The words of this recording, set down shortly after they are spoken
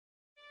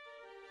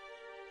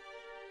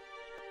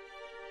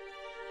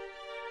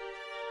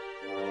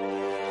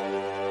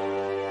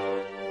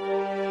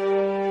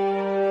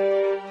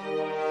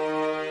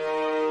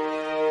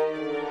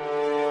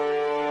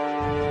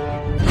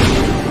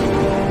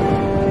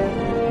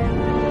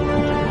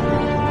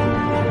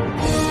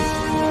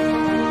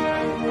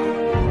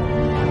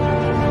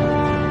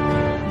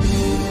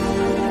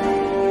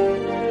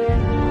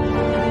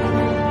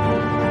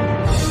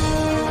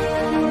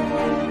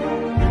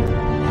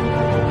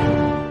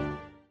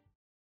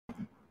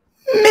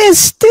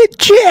Mr.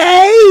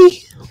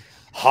 J.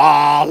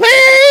 Holly!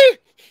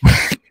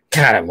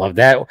 God, I love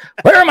that.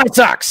 Where are my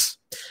socks?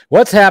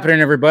 What's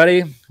happening,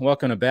 everybody?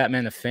 Welcome to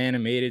Batman the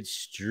Fanimated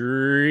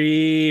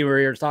Stream. We're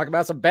here to talk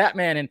about some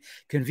Batman, and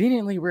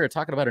conveniently, we're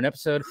talking about an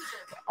episode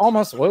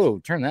almost. Whoa,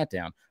 turn that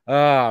down.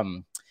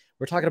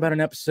 We're talking about an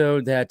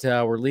episode that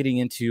we're leading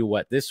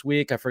into this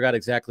week? I forgot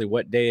exactly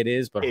what day it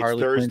is, but it's Harley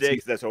Thursday Quinn.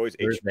 because that's always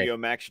Thursday. HBO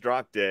Max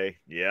drop day.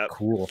 Yep.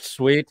 Cool,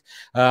 sweet.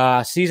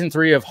 Season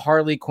 3 of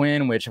Harley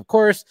Quinn, which, of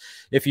course,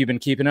 if you've been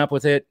keeping up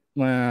with it,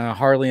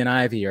 Harley and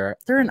Ivy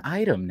they're an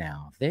item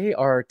now. They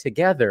are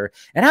together,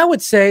 and I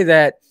would say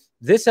that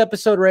this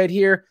episode right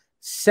here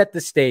set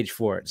the stage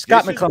for it.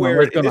 Scott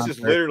McClellan. This is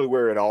literally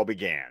where it all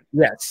began.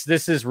 Yes,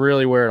 this is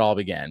really where it all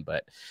began.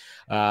 But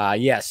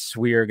yes,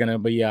 we are going to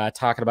be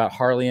talking about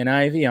Harley and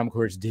Ivy. I'm, of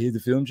course, Dave the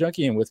Film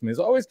Junkie, and with me, as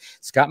always,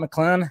 Scott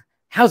McClellan.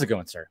 How's it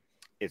going, sir?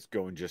 It's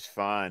going just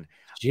fine.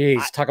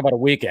 Jeez, talk about a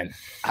weekend.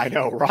 I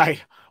know,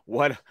 right?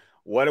 What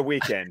a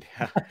weekend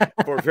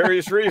for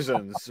various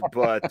reasons.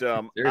 But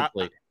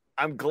seriously.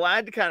 I'm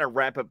glad to kind of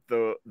wrap up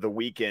the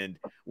weekend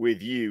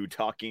with you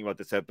talking about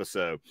this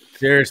episode.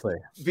 Seriously.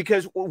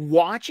 Because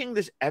watching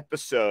this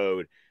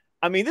episode,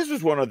 I mean, this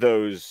was one of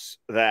those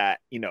that,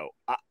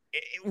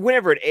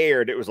 whenever it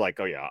aired, it was like,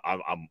 oh yeah,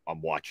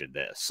 I'm watching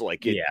this.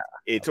 Like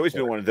it's always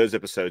been one of those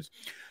episodes.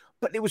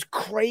 But it was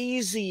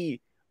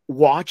crazy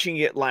watching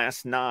it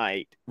last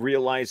night,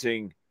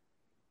 realizing,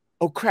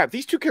 oh crap,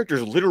 these two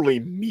characters literally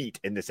meet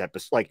in this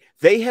episode. Like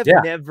they have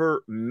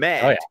never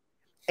met. Oh, yeah.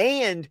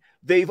 And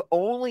they've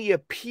only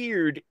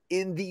appeared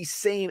in the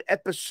same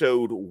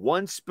episode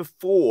once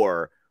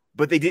before,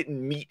 but they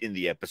didn't meet in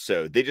the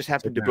episode. They just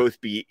happened to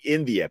both be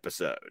in the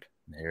episode.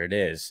 There it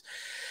is.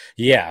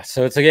 Yeah.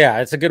 So it's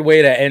a good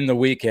way to end the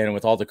weekend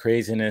with all the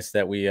craziness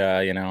that we,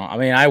 I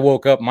mean, I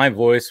woke up, my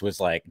voice was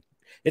like,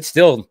 it's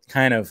still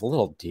kind of a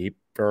little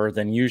deeper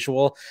than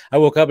usual. I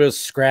woke up, it was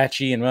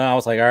scratchy, and I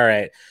was like, all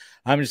right,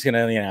 I'm just going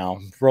to,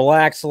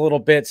 relax a little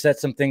bit, set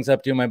some things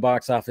up, do my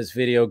box office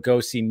video, go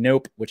see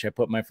Nope, which I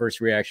put my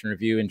first reaction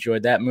review,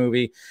 enjoyed that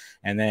movie.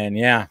 And then,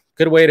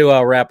 good way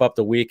to wrap up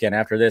the weekend.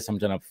 After this, I'm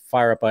going to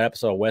fire up an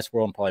episode of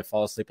Westworld and probably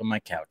fall asleep on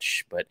my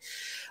couch. But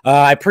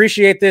I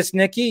appreciate this,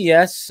 Nikki.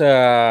 Yes,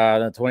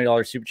 the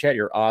 $20 super chat.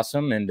 You're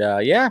awesome. And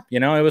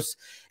it was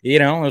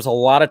a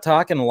lot of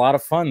talk and a lot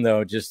of fun,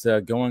 though, just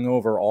going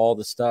over all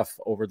the stuff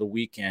over the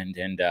weekend.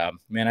 And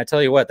man, I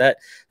tell you what, that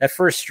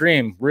first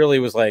stream really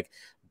was like,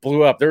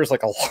 blew up. There was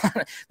like a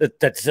lot.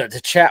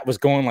 The chat was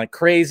going like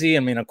crazy. I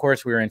mean, of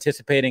course, we were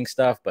anticipating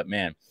stuff, but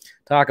man,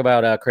 talk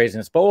about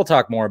craziness. But we'll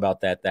talk more about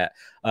that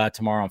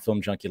tomorrow on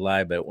Film Junkie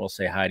Live. But we'll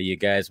say hi to you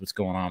guys. What's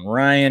going on,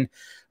 Ryan?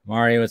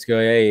 Mario, let's go.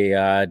 Hey,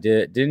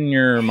 didn't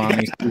your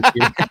mommy speak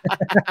you?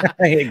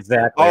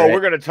 Exactly. Oh, right?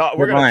 we're gonna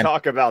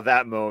talk about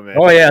that moment.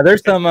 Oh yeah,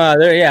 there's some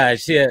there. Yeah,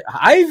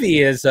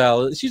 Ivy is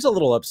she's a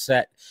little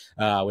upset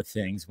with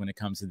things when it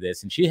comes to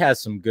this, and she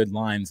has some good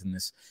lines in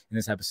this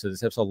episode.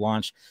 This episode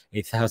launched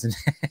 1,000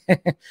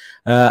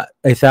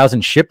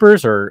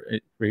 shippers, or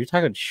are you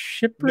talking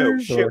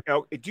shippers?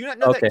 No, do you not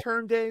know that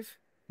term, Dave?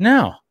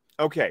 No.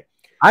 Okay.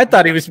 I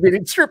thought he was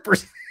meaning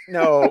strippers.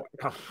 No.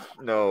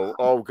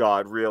 Oh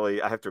God,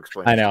 really? I have to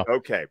explain. I know.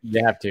 Okay.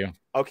 You have to.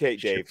 Okay,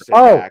 Dave.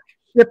 Back.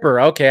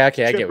 Shipper. Okay. I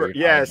get what you're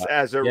yes,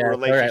 as a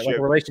relationship. Right, like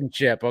a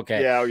relationship.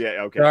 Okay. Yeah.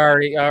 Okay.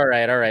 Sorry. All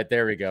right.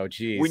 There we go.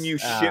 Jeez. When you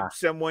ship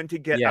someone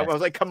together, yes. I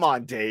was like, "Come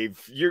on,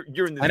 Dave. You're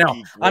in the." I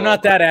know. I'm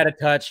not that out of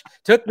touch.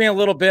 Took me a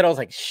little bit. I was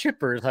like,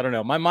 shippers. I don't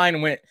know. My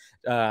mind went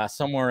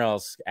somewhere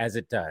else, as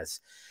it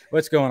does.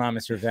 What's going on,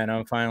 Mr.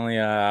 Venom? Finally,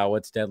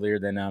 what's deadlier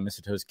than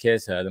Mr. Toad's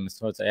kiss? The Mr.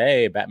 Toad say,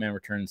 hey, Batman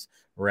Returns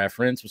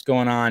reference. What's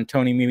going on?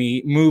 Tony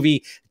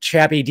movie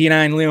Chappie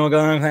D9 Leo.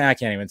 I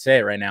can't even say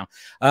it right now.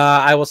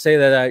 I will say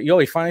that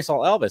we finally saw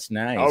Elvis.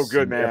 Nice. Oh,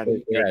 good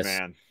man. Yes. Good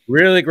man.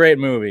 Really great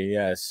movie.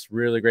 Yes,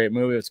 really great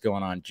movie. What's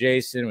going on,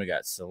 Jason? We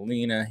got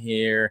Selena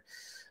here.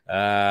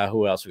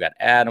 Who else? We got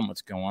Adam.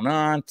 What's going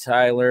on?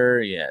 Tyler.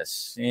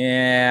 Yes.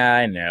 Yeah,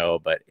 I know,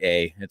 but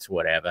hey, it's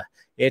whatever.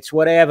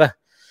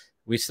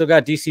 We still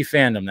got DC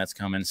fandom that's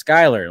coming.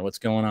 Skylar, what's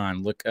going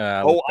on? Look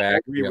back. I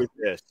agree with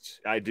this.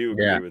 I do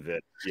agree with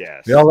it.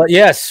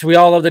 Yes. We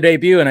all love the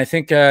debut. And I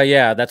think,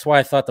 that's why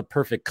I thought the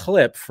perfect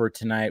clip for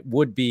tonight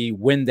would be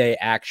when they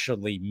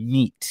actually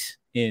meet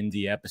in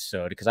the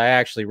episode, because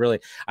I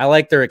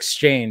like their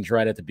exchange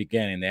right at the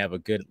beginning. They have a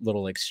good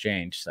little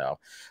exchange. So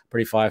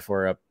pretty fly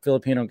for a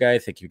Filipino guy.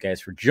 Thank you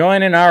guys for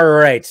joining. All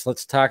right,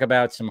 let's talk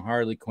about some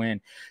Harley Quinn,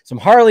 some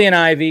Harley and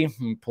Ivy. Let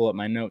me pull up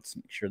my notes,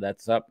 make sure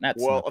that's up.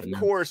 Of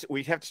course,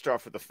 we have to start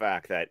off with the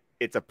fact that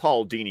it's a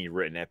Paul Dini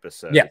written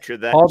episode. Yeah,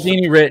 Paul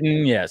Dini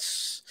written,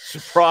 yes.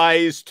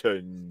 Surprise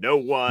to no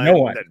one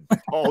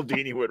that Paul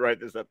Dini would write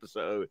this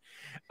episode.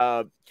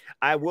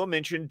 I will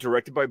mention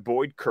directed by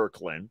Boyd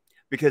Kirkland,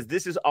 because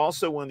this is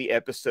also one of the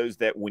episodes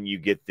that when you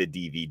get the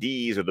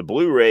DVDs or the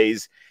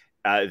Blu-rays,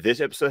 this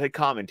episode had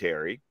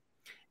commentary.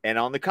 And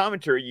on the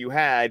commentary, you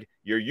had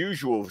your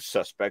usual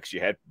suspects. You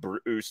had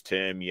Bruce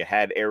Timm, you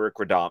had Eric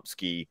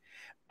Radomski.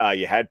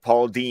 you had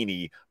Paul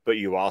Dini, but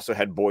you also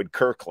had Boyd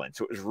Kirkland.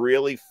 So it was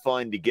really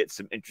fun to get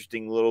some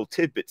interesting little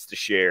tidbits to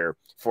share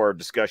for our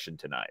discussion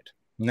tonight.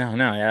 No,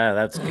 yeah,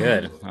 that's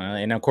good.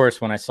 And of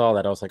course, when I saw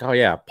that, I was like, oh,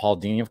 yeah, Paul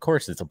Dini. Of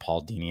course, it's a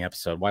Paul Dini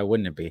episode. Why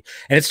wouldn't it be?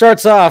 And it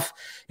starts off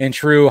in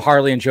true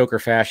Harley and Joker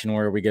fashion,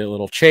 where we get a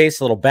little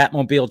chase, a little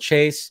Batmobile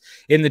chase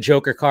in the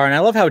Joker car. And I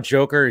love how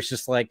Joker is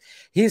just like,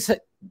 this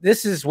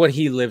is what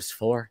he lives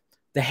for.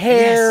 The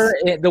hair,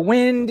 the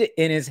wind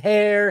in his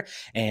hair,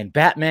 and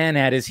Batman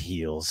at his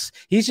heels.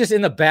 He's just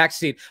in the back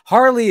seat.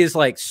 Harley is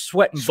like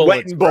sweating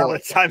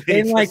bullets. I mean,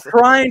 and like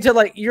trying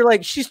to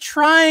she's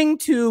trying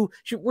to.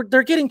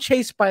 They're getting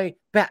chased by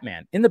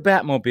Batman in the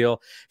Batmobile.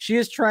 She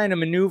is trying to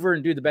maneuver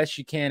and do the best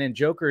she can, and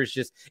Joker is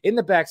just in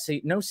the back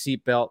seat, no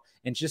seatbelt,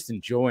 and just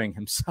enjoying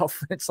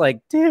himself. It's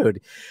like, dude,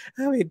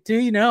 I mean, do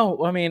you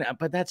know? I mean,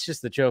 but that's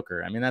just the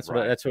Joker. I mean, that's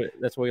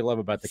what we love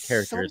about the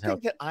character. Something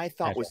that I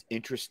thought was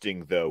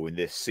interesting though in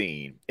this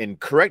scene, and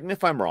correct me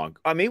if I'm wrong.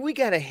 I mean, we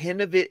got a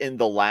hint of it in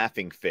the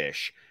laughing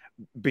fish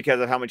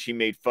because of how much he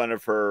made fun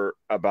of her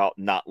about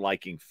not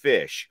liking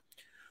fish.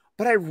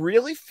 But I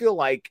really feel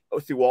like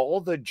through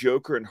all the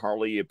Joker and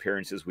Harley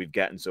appearances we've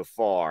gotten so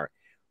far,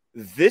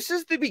 this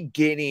is the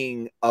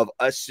beginning of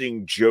us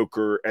seeing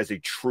Joker as a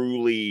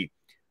truly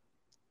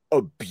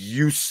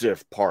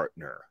abusive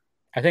partner.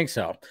 I think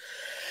so.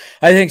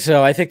 I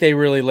think they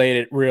really laid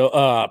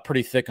it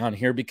pretty thick on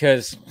here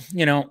because,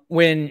 you know,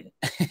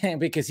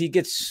 because he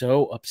gets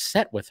so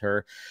upset with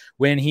her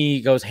when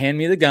he goes, hand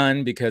me the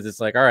gun, because it's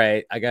like, all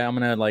right, I'm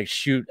going to like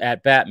shoot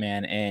at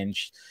Batman, and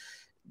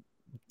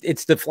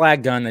it's the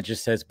flag gun that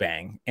just says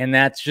bang. And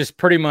that's just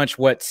pretty much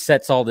what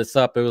sets all this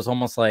up. It was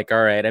almost like,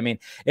 all right, I mean,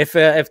 if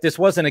this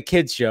wasn't a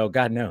kid's show,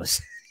 God knows.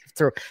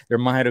 There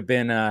might have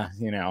been a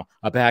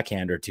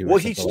backhand or two. Well,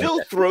 he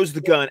still throws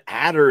the gun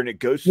at her and it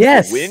goes through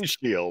the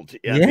windshield.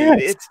 I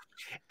mean,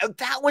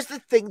 that was the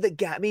thing that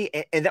got me.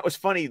 And that was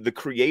funny. The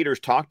creators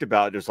talked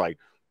about it. It's like,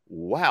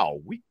 wow,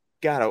 we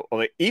got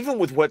even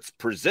with what's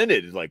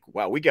presented, like,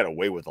 wow, we got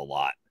away with a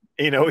lot.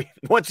 You know,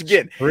 once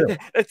again,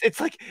 it's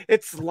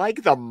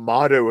like the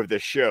motto of the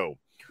show.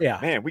 Yeah,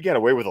 man, we got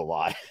away with a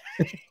lot.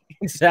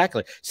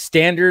 Exactly.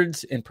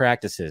 Standards and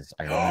practices.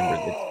 I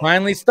remember it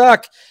finally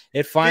stuck.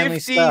 It finally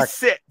stuck.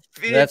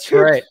 That's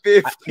right.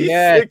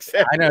 56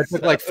 I know. It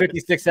took like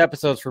 56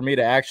 episodes for me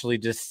to actually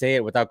just say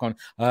it without going,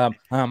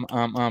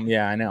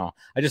 yeah, I know.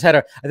 I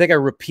think I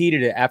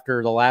repeated it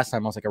after the last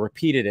time. I was like, I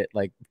repeated it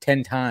like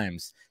 10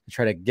 times to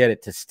try to get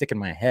it to stick in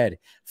my head.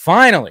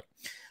 Finally.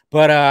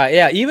 But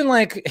yeah, even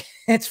like,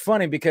 it's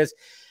funny because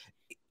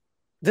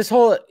this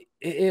whole,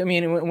 I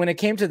mean, when it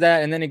came to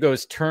that, and then he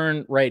goes,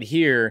 turn right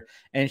here,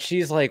 and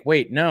she's like,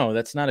 wait, no,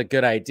 that's not a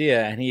good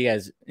idea. And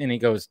he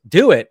goes,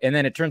 do it. And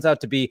then it turns out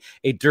to be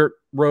a dirt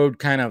road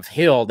kind of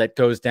hill that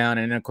goes down.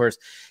 And of course,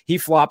 he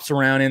flops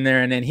around in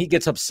there, and then he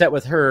gets upset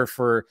with her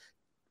for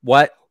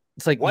what?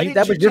 It's like,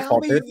 that was your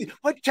fault.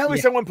 Why'd you tell me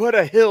someone put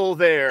a hill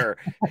there?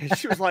 And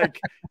she was like,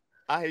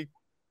 I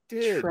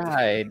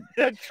tried.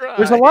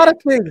 There's a lot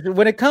of things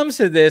when it comes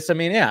to this. I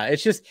mean, yeah,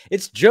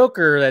 it's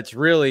Joker that's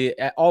really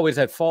always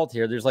at fault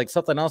here. There's like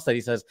something else that he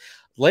says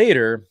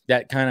later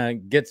that kind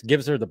of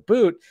gives her the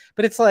boot,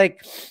 but it's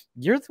like,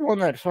 you're the one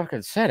that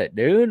fucking said it,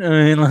 dude. I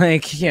mean,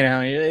 like, you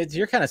know,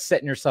 you're kind of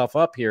setting yourself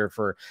up here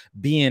for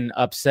being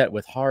upset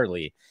with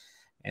Harley.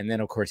 And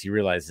then, of course, he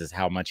realizes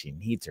how much he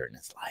needs her in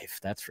his life.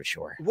 That's for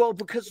sure. Well,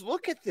 because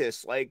look at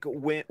this. Like,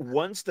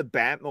 once the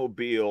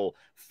Batmobile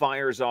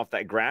fires off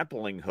that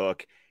grappling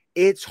hook,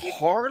 it's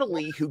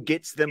Harley who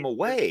gets them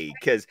away,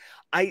 because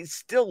I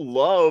still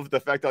love the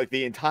fact that like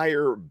the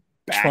entire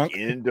back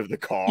end of the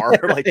car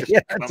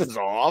comes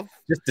off,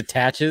 just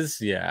detaches.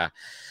 Yeah,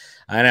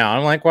 I know.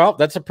 I'm like, well,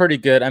 that's a pretty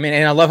good. I mean,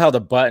 and I love how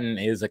the button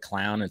is a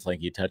clown. It's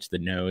like you touch the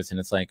nose, and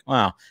it's like,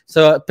 wow.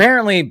 So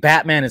apparently,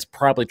 Batman has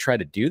probably tried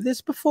to do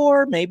this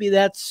before. Maybe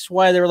that's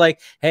why they were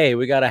like, hey,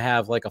 we got to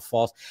have like a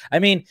false. I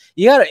mean,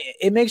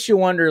 it makes you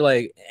wonder,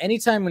 like,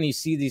 anytime when you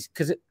see these,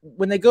 because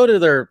when they go to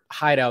their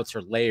hideouts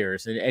or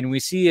lairs, and we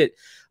see it.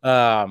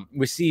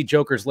 We see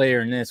Joker's lair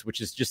in this,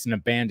 which is just an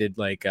abandoned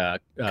like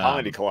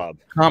comedy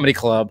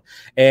club,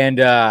 and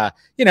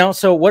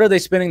so what are they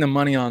spending the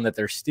money on that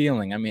they're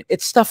stealing? I mean,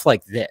 it's stuff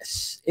like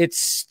this.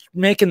 It's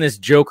making this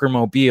Joker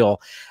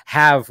mobile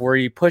have where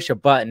you push a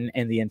button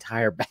and the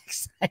entire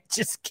backside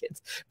just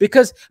gets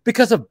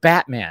because of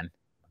Batman,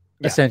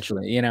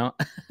 essentially.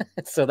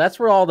 So that's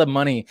where all the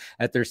money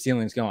at their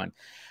stealing is going.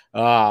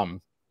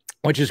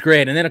 Which is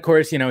great. And then, of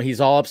course,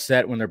 he's all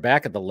upset when they're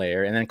back at the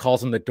lair, and then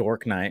calls him the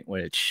Dork Knight,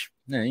 which,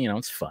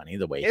 it's funny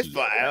the way it's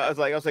funny. I was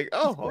like,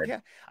 oh, okay.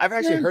 I've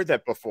actually heard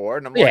that before.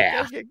 And I'm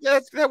like,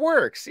 that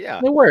works.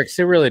 Yeah, it works.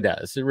 It really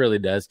does. It really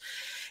does.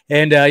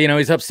 And,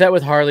 he's upset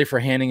with Harley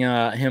for handing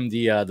him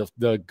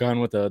the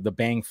gun with the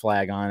bang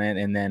flag on it.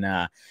 And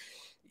then,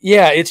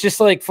 it's just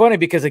like funny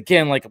because,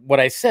 again, like what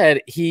I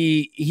said,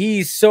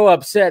 he's so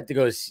upset that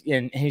goes,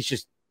 and he's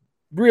just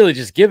really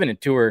just giving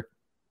it to her.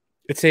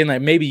 It's saying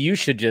like, maybe you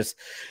should just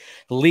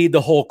lead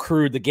the whole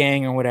crew, the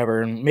gang or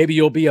whatever, and maybe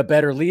you'll be a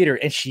better leader.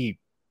 And she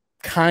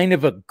kind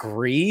of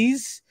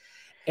agrees.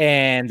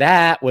 And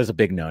that was a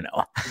big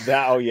no-no.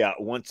 Oh yeah,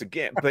 once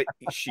again, but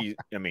she's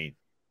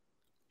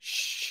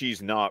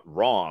not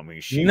wrong. I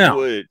mean, she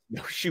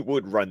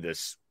would run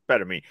this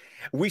better. I mean,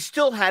 we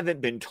still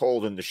haven't been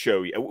told in the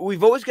show yet.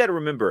 We've always got to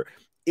remember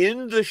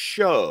in the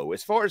show,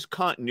 as far as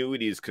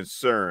continuity is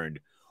concerned,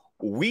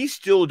 we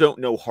still don't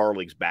know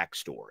Harley's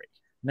backstory.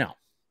 No,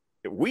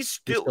 we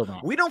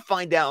don't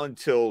find out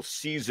until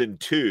season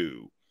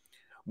 2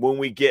 when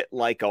we get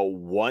like a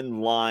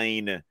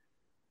one-line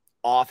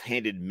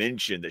offhanded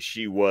mention that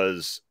she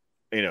was,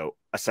 a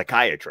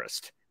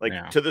psychiatrist.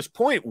 To this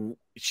point,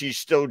 she's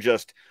still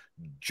just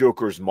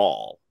Joker's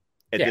Mall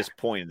at this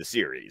point in the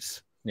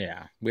series.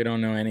 Yeah, we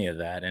don't know any of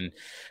that.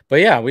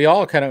 But yeah, we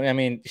all kind of,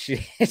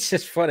 it's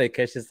just funny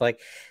because she's like,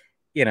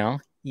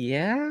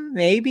 yeah,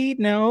 maybe,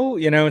 no,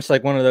 it's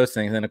like one of those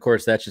things. And of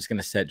course, that's just going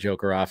to set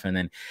Joker off. And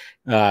then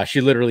she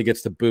literally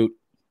gets the boot.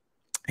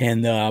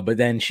 And but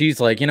then she's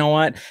like, you know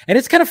what? And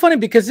it's kind of funny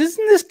because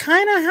isn't this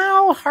kind of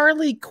how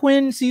Harley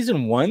Quinn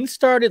season 1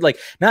 started? Like,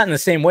 not in the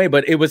same way,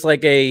 but it was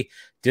like a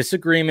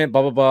disagreement,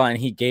 blah, blah, blah. And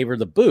he gave her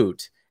the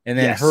boot. And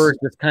then her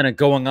just kind of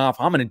going off,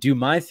 I'm going to do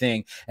my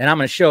thing. And I'm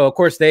going to show, of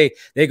course, they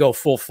go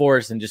full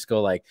force and just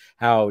go like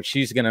how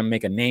she's going to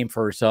make a name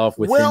for herself.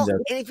 And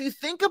if you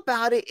think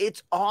about it,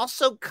 it's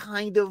also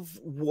kind of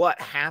what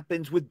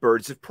happens with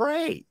Birds of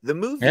Prey, the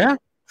movie. Yeah,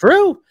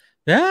 true.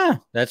 Yeah,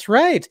 that's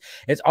right.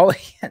 It's all,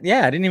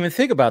 yeah, I didn't even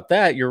think about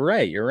that. You're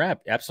right. You're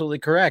absolutely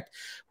correct.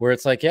 Where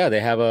it's like, yeah, they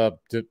have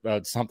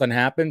something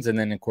happens. And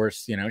then, of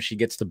course, she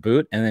gets the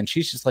boot. And then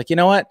she's just like, you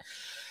know what?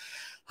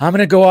 I'm going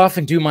to go off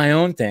and do my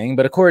own thing.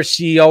 But of course,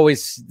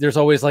 there's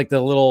always like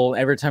the little,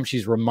 every time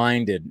she's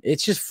reminded,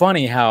 it's just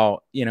funny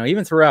how,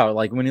 even throughout,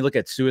 like when you look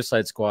at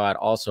Suicide Squad,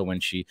 also when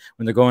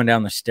they're going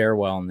down the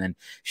stairwell and then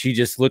she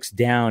just looks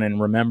down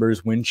and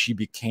remembers when she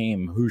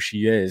became who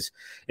she is.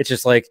 It's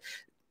just like,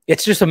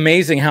 it's just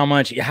amazing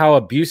how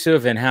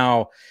abusive and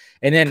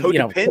then,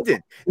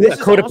 codependent.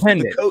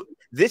 Codependent.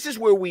 This is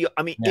where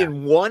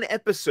in one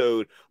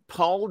episode,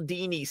 Paul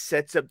Dini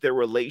sets up their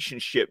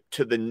relationship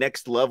to the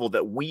next level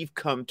that we've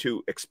come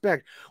to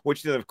expect,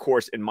 which then, of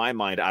course, in my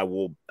mind,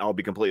 I'll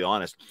be completely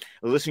honest,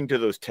 listening to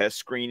those test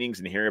screenings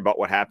and hearing about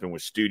what happened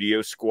with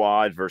Studio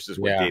Squad versus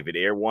what David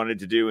Ayer wanted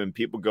to do, and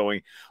people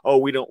going, oh,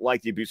 we don't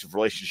like the abusive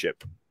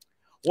relationship.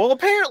 Well,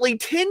 apparently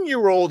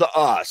 10-year-old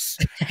us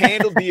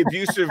handled the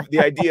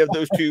idea of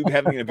those two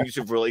having an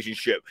abusive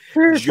relationship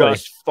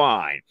just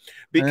fine.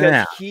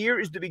 Because here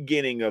is the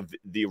beginning of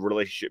the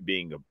relationship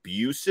being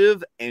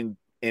abusive and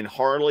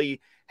Harley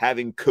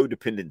having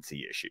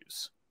codependency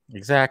issues.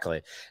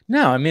 Exactly.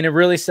 No, it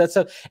really sets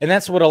up, and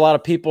that's what a lot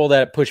of people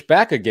that push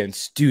back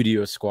against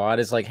Studio Squad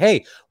is like,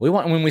 hey,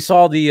 when we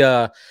saw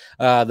the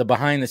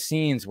behind the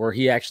scenes where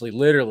he actually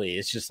literally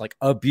is just like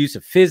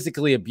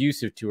physically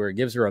abusive to her,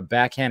 gives her a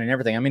backhand and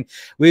everything.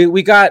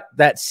 We got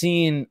that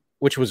scene,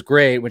 which was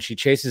great when she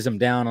chases him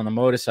down on the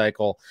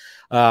motorcycle.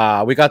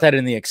 We got that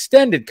in the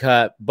extended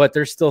cut, but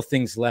there's still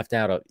things left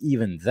out of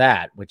even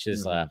that, which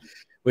is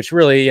which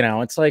really,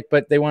 it's like,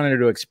 but they wanted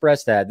to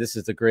express that. This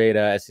is the great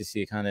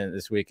SEC content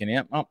this week.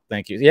 And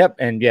thank you. Yep.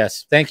 And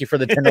yes, thank you for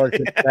the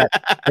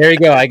 $10. There you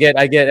go. I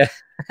get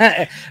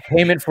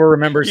payment for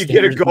Remember. You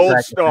get a gold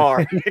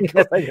star.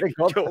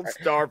 Gold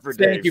star for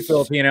Dave. Thank you,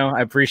 Filipino. I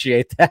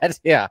appreciate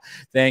that. Yeah.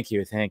 Thank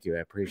you. I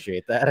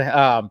appreciate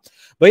that.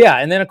 But yeah.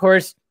 And then of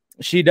course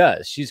she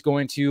does. She's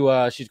going to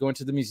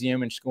the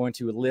museum and she's going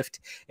to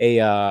lift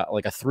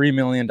like a $3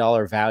 million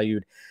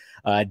valued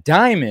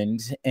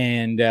diamond,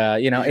 and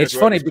it's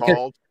funny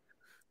because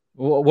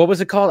what was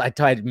it called? I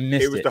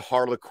missed it. It was the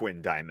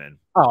Harlequin diamond.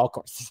 Oh, of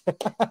course.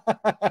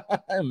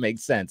 It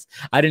makes sense.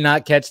 I did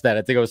not catch that.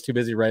 I think I was too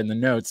busy writing the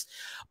notes.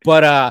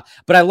 But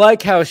I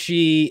like how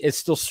she is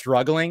still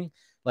struggling.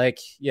 Like,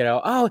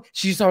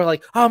 she's sort of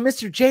like, oh,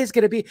 Mr. J's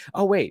gonna be,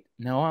 oh wait,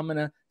 no, I'm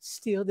gonna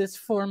steal this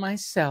for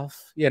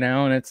myself,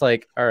 and it's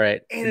like, all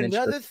right. And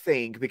another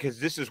thing, because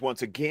this is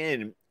once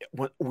again,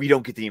 we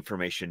don't get the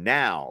information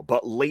now,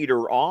 but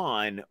later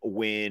on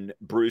when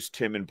Bruce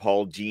Timm and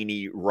Paul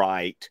Dini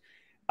write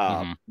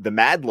the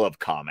Mad Love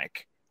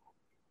comic,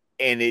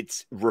 and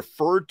it's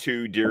referred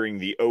to during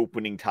the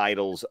opening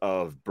titles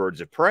of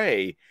Birds of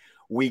Prey,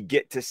 we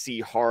get to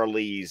see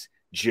Harley's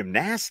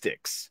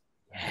gymnastics.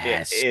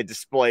 Yes. A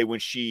display when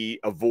she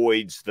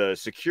avoids the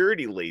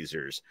security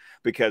lasers,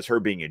 because her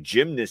being a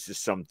gymnast is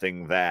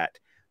something that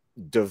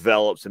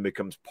develops and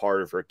becomes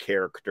part of her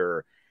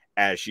character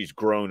as she's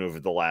grown over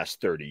the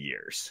last 30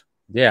 years.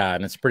 Yeah,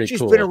 and it's pretty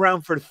cool. She's been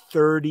around for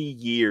 30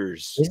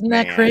 years. Isn't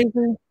that crazy?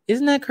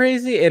 Isn't that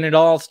crazy? And it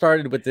all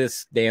started with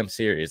this damn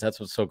series. That's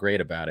what's so great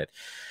about it.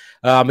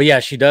 But yeah,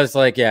 she does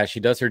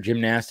her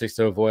gymnastics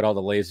to avoid all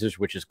the lasers,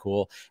 which is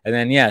cool. And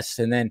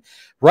then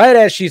right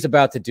as she's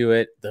about to do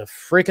it, the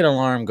freaking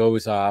alarm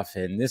goes off,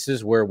 and this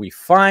is where we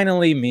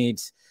finally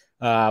meet,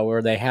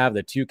 where they have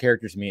the two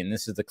characters meet. And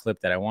this is the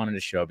clip that I wanted to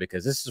show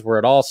because this is where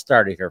it all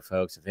started here,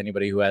 folks. If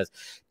anybody who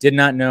did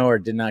not know or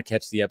did not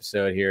catch the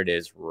episode, here it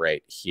is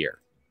right here.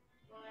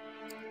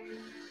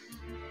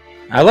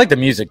 I like the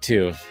music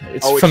too.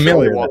 It's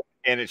familiar.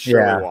 And it's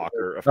Shirley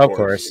Walker, of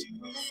course.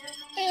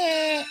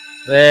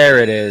 There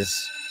it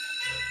is.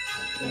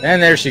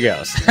 And there she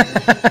goes.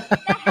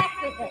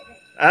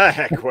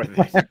 Heck with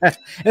it.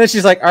 And then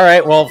she's like, all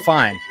right, well,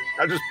 fine.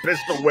 I'll just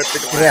pistol whip the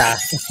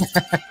glass.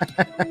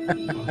 Yeah.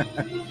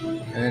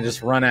 And then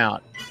just run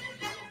out.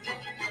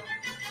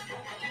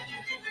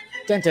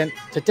 Dun, dun,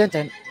 dun, dun,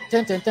 dun,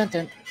 dun, dun, dun,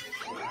 dun.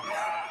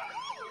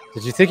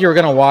 Did you think you were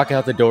going to walk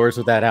out the doors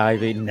with that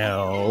Ivy?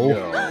 No.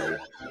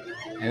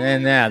 And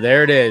then, yeah,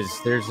 there it is.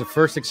 There's the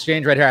first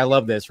exchange right here. I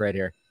love this right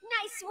here.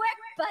 Nice work,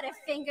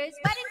 Butterfingers.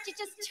 Why didn't you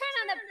just turn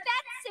on the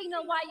bat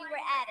signal while you were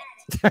at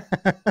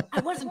it? I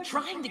wasn't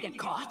trying to get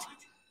caught.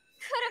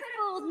 Could have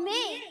fooled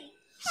me.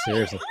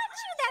 Seriously. Hey, aren't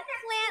you that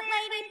plant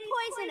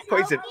lady,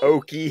 Poison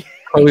Oaky?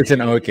 Poison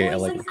Oaky. I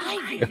like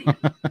it.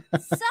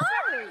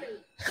 Sorry.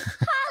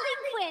 Harley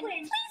Quinn,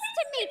 pleased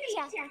to meet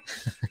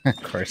you. Of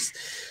course.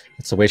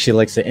 That's the way she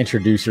likes to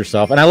introduce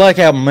herself. And I like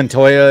how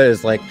Montoya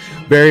is like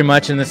very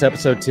much in this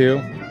episode too.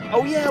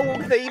 Oh yeah, well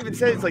they even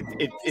said it's like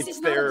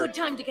it's their not a good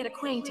time to get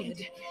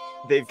acquainted.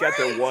 They've got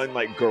their one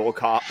like girl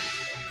cop.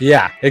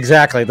 Yeah,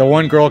 exactly. The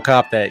one girl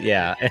cop that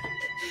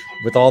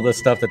with all the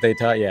stuff that they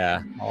taught,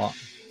 yeah.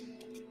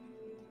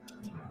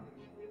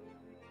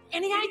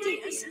 Any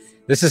ideas?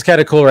 This is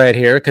kind of cool right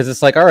here because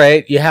it's like, all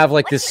right, you have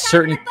like this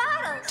certain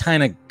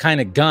kind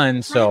of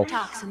gun, so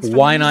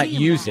why not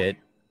use it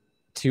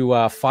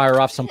to fire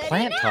off some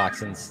plant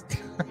toxins?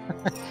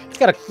 It's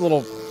got a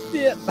little.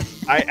 Yeah.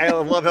 I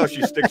love how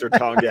she sticks her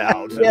tongue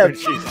out. Yeah, when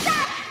she's...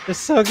 It's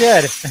so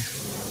good.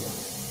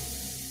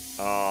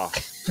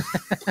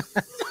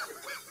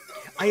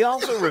 I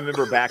also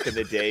remember back in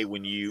the day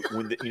when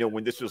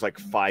this was like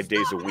 5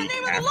 days a week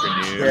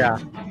afternoon. Yeah.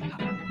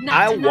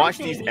 I watched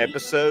these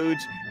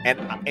episodes and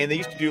they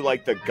used to do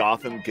like the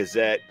Gotham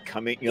Gazette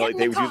coming, like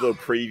they would do little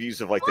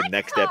previews of like the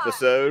next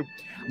episode.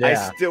 Yeah. I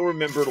still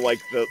remember like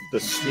the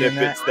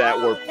snippets that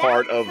were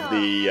part of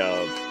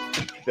the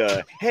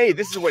hey,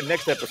 this is what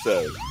next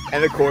episode.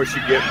 And of course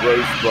you get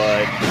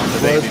Rosebud.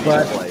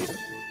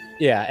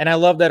 Yeah, and I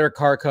love that her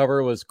car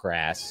cover was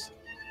grass.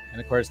 And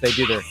of course they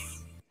do their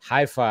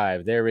high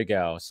five. There we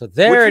go. So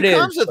there it is.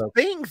 Which becomes a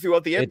thing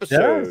throughout the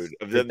episode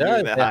of them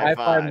doing the high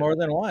five more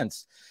than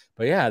once.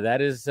 But yeah,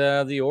 that is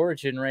the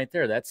origin right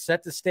there. That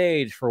set the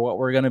stage for what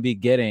we're going to be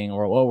getting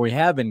or what we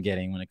have been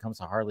getting when it comes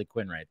to Harley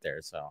Quinn right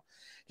there. So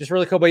just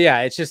really cool. But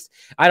yeah, it's just,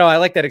 I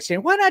like that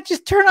exchange. Why not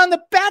just turn on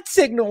the bat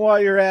signal while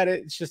you're at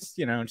it? It's just,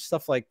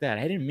 stuff like that.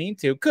 I didn't mean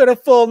to. Could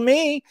have fooled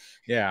me.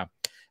 Yeah.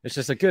 It's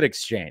just a good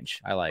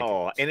exchange. I like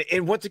it.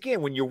 And once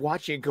again, when you're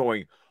watching it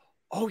going,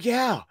 oh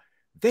yeah,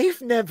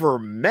 they've never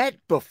met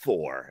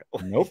before.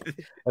 Nope.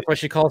 That's why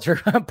she calls her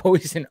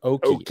Poison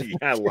Oaky.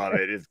 I love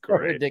it. It's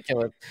great.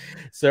 Ridiculous.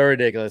 So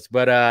ridiculous.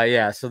 But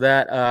yeah, so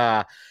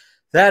that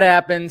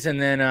happens,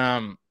 and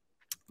then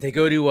they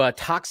go to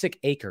Toxic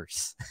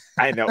Acres.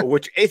 I know,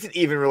 which isn't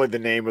even really the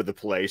name of the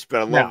place,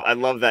 but I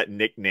love that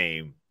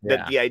nickname. Yeah.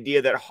 That the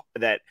idea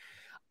that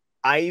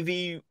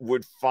Ivy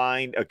would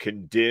find a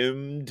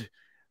condemned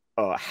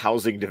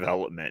housing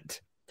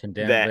development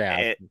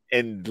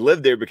and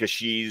live there because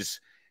she's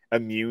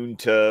immune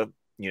to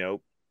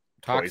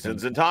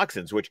poisons and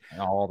toxins, which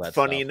all that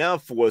funny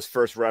enough was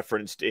first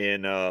referenced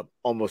in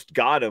Almost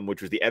Got Him,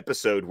 which was the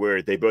episode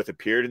where they both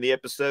appeared in the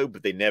episode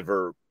but they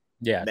never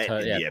met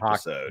in the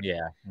episode.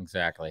 Yeah,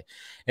 exactly.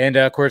 And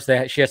of course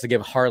she has to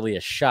give Harley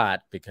a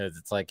shot because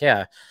it's like,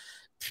 yeah,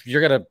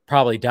 you're gonna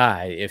probably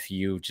die if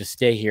you just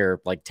stay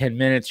here like 10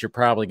 minutes. You're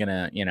probably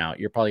gonna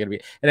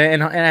be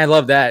and I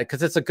love that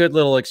because it's a good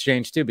little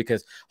exchange too,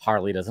 because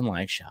Harley doesn't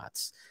like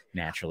shots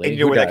naturally. And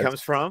you know where that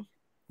comes from?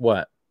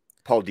 What?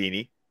 Paul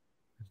Dini.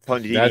 Paul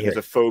Dini has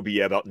a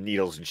phobia about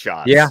needles and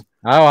shots. Yeah.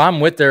 Oh, I'm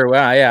with her.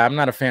 Well, yeah, I'm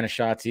not a fan of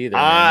shots either.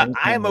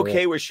 I'm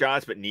okay with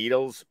shots, but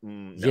needles.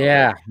 No.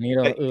 Yeah,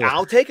 needles.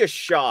 I'll take a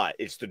shot.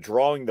 It's the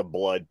drawing the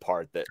blood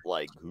part that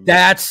like.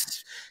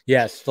 That's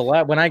yes.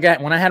 When I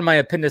had my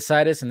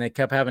appendicitis and they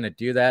kept having to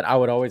do that, I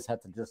would always have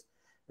to just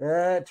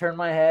turn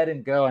my head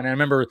and go. And I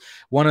remember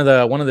one of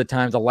the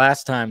times, the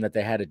last time that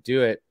they had to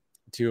do it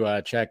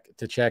to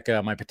check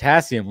my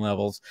potassium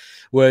levels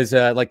was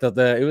like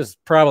it was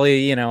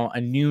probably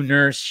a new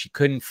nurse. She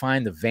couldn't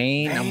find the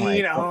vein. I'm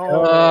like,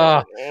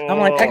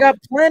 I got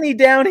plenty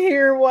down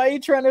here. Why are you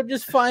trying to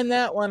just find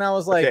that one? I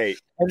was like, okay,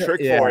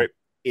 trick for it: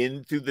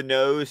 in through the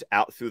nose,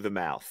 out through the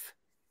mouth.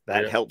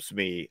 That helps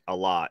me a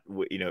lot.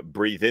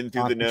 Breathe in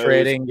through the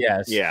nose.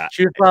 Yes. Yeah.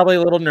 She was probably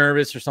a little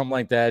nervous or something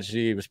like that.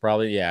 She was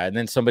probably, And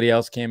then somebody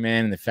else came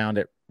in and they found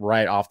it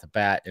right off the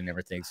bat and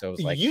everything. So it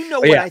was like,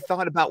 what I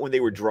thought about when they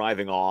were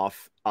driving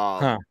off?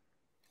 I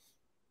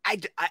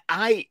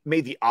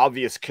made the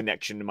obvious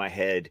connection in my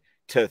head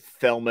to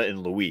Thelma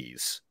and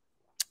Louise.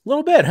 A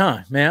little bit, huh?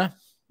 Yeah.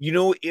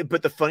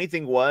 But the funny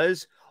thing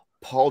was,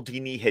 Paul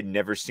Dini had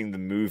never seen the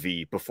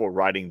movie before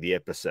writing the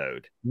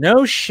episode.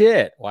 No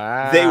shit.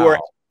 Wow.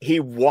 He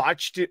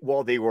watched it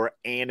while they were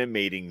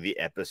animating the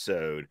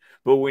episode,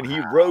 but when he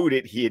wrote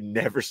it, he had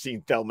never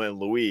seen Thelma and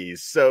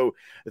Louise. So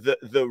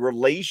the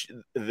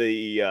relation,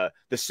 the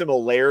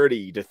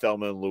similarity to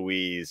Thelma and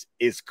Louise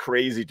is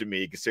crazy to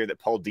me, considering that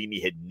Paul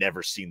Dini had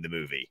never seen the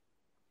movie.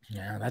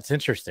 Yeah, that's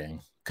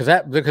interesting.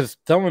 Because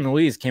Thelma and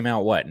Louise came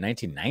out what,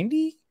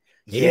 1990?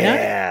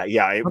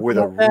 Yeah, with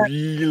a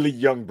really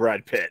young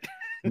Brad Pitt.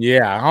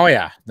 Yeah. Oh,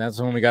 yeah. That's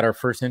when we got our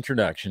first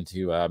introduction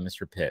to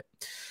Mr. Pitt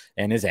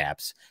and his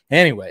abs.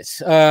 Anyways,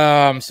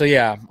 so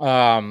yeah,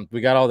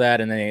 we got all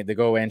that, and they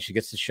go in. She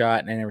gets the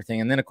shot and everything,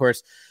 and then of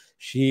course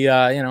she,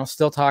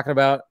 still talking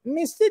about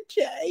Mr.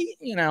 J,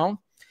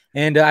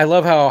 and I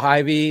love how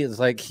Ivy is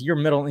like, you're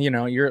middle,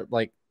 you're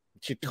like,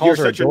 she calls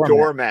her such a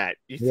doormat.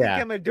 You think Yeah.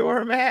 I'm a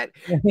doormat?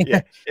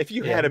 Yeah. If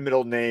you had a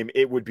middle name,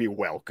 it would be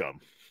Welcome.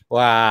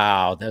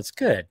 Wow, that's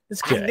good.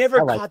 That's good. I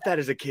never caught that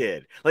as a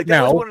kid. Like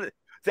that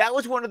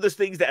was one of those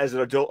things that as an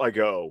adult I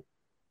go,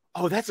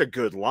 oh, that's a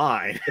good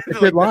line. It's a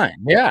good line.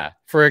 Yeah.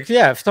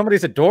 If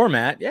somebody's a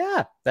doormat,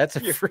 yeah, that's a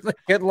really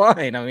good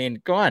line. I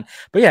mean, go on.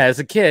 But yeah, as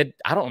a kid,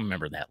 I don't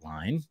remember that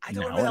line.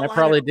 I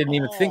probably didn't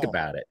even think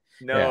about it.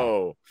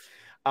 No.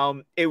 Yeah.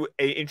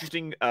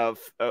 Interesting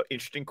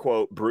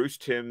quote. Bruce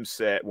Timm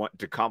said, want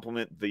to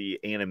compliment the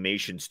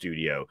animation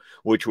studio,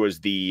 which was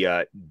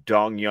the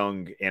Dong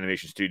Young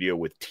animation studio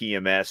with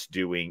TMS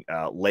doing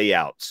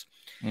layouts.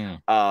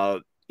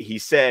 He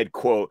said,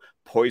 quote,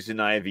 Poison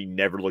Ivy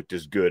never looked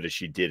as good as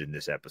she did in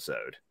this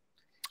episode.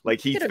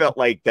 Like he felt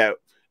like that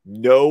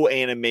no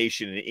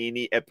animation in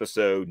any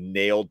episode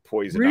nailed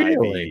Poison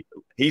Ivy.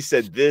 He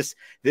said this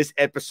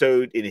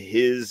episode, in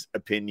his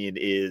opinion,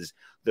 is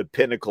the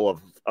pinnacle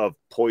of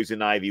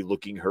Poison Ivy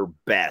looking her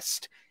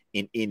best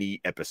in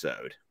any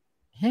episode.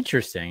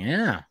 Interesting.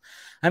 Yeah.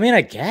 I mean,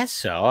 I guess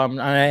so.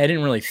 I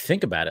didn't really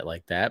think about it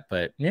like that,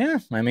 but yeah,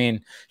 I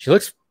mean, she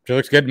looks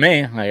good to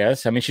me, I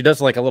guess. I mean, she does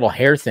like a little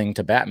hair thing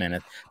to Batman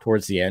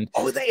towards the end.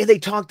 Oh, they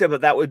talked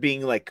about that would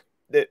being like,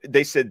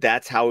 they said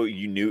that's how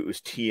you knew it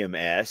was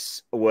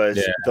TMS, was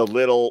the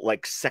little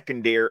like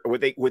secondary,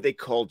 what they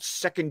called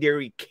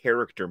secondary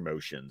character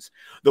motions,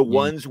 the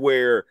ones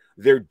where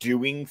they're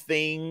doing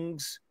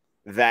things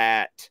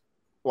that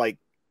like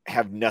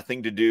have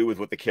nothing to do with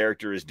what the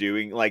character is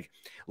doing. Like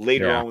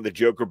later on when the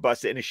Joker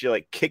busts in and she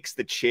like kicks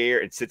the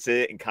chair and sits in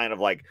it and kind of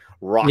like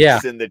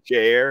rocks in the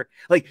chair.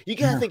 Like you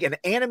gotta think an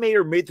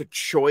animator made the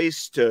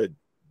choice to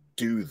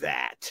do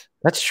that.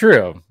 That's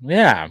true.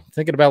 Yeah.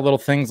 Thinking about little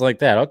things like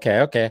that.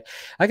 Okay.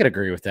 I could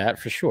agree with that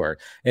for sure.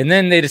 And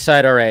then they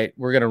decide, all right,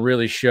 we're going to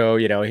really show,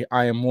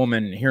 I Am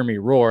Woman, Hear Me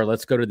Roar.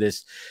 Let's go to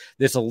this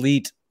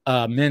elite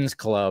men's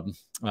club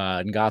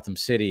in Gotham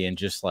City and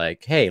just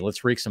like, hey,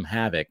 let's wreak some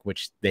havoc,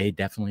 which they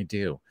definitely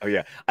do. Oh,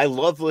 yeah. I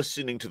love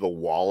listening to the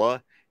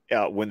Walla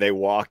when they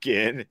walk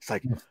in. It's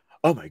like,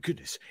 oh my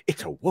goodness,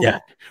 it's a woman. Yeah.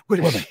 What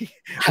is she?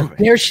 How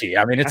dare she?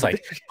 I mean, it's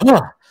like,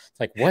 it's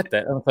like, what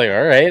the? I was like,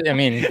 all right. I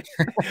mean,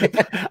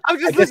 I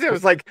was just listening. I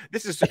was like,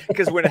 this is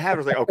because when it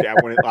happens, like, okay, I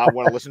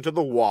want to listen to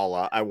the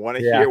Walla. I want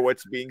to hear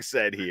what's being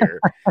said here.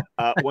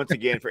 Once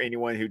again, for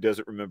anyone who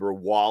doesn't remember,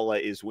 Walla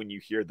is when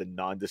you hear the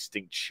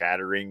non-distinct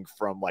chattering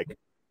from like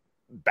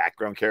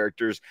background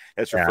characters.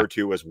 That's referred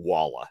to as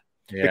Walla.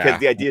 Because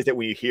the idea is that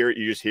when you hear it,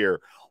 you just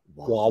hear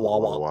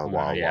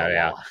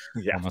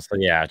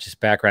yeah,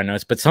 just background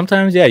noise. But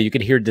sometimes, you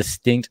could hear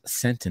distinct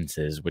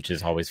sentences, which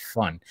is always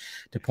fun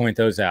to point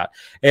those out.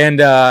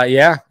 And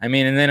I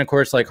mean, and then of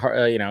course, like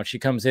she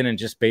comes in and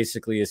just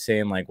basically is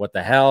saying like, "What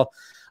the hell?"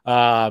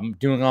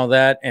 Doing all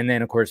that, and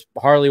then of course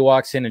Harley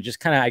walks in and just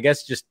kind of, I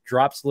guess, just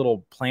drops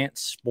little plant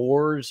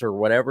spores or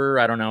whatever.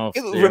 I don't know.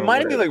 It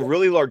reminded me of like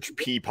really large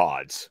pea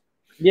pods.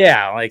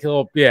 Yeah, like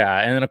little,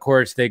 and then of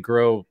course they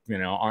grow,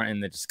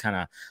 and they just kind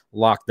of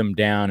lock them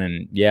down,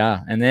 and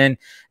then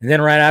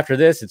right after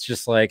this, it's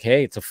just like,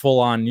 hey, it's a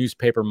full-on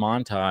newspaper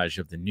montage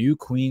of the new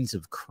queens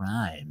of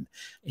crime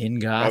in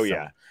Gotham. Oh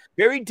yeah,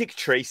 very Dick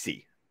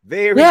Tracy,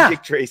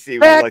 Dick Tracy.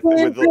 Back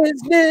with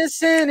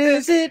business, and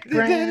is it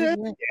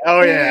grand?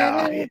 Oh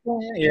yeah,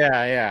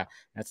 yeah.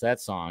 That's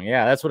that song.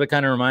 Yeah, that's what it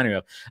kind of reminded me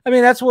of. I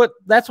mean, that's what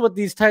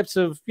these types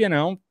of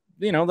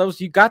those,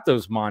 you got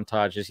those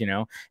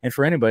montages, and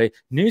for anybody,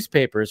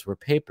 newspapers were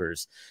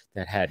papers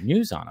that had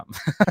news on them.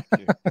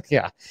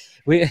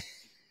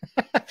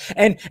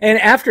 and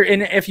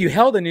if you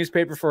held a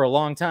newspaper for a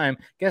long time,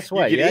 guess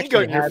what? You get ink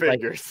on your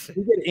fingers.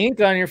 You get ink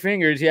on your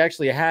fingers. You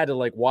actually had to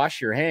like wash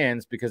your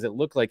hands because it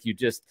looked like you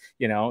just,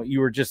 you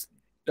were just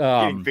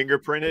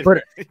fingerprinted.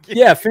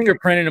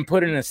 Fingerprinted and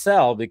put in a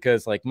cell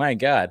because, like, my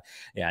God,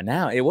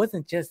 now it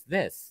wasn't just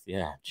this.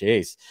 Yeah,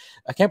 jeez,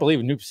 I can't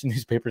believe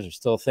newspapers are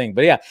still a thing.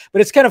 But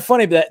it's kind of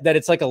funny that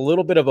it's like a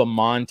little bit of a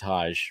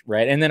montage,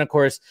 right? And then of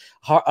course,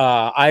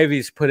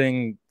 Ivy's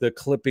putting the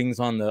clippings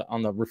on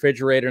the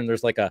refrigerator, and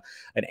there's like an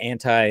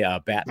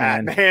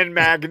anti-Batman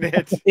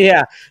magnet.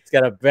 It's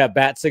got a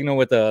bat signal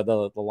with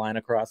the line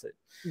across it.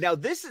 Now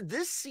this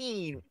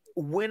scene,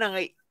 when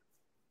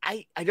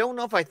I don't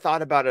know if I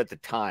thought about it at the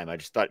time. I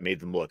just thought it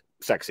made them look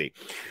sexy,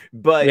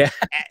 but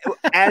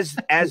as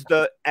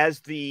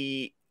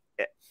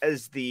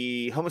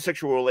the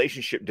homosexual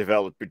relationship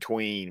developed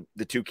between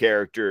the two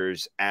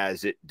characters,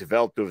 as it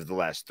developed over the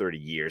last 30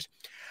 years,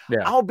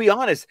 I'll be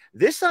honest,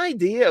 this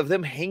idea of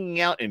them hanging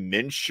out in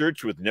men's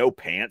shirts with no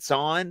pants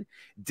on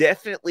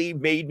definitely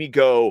made me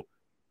go,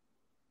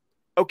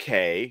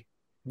 okay,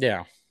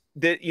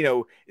 that, you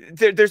know,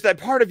 there's that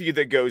part of you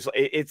that goes,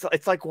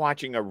 it's like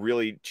watching a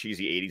really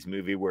cheesy 80s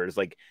movie where it's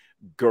like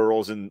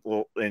girls in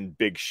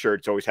big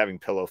shirts always having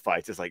pillow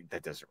fights. It's like,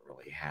 that doesn't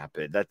really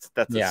happen. That's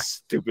a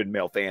stupid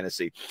male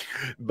fantasy.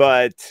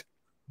 But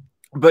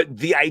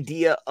the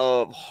idea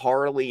of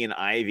Harley and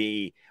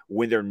Ivy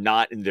when they're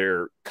not in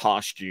their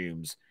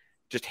costumes,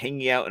 just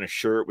hanging out in a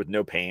shirt with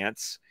no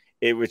pants,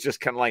 it was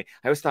just kind of like,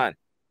 I always thought,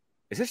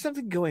 is there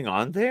something going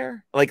on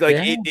there?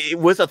 It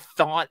was a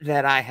thought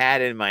that I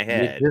had in my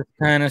head. You just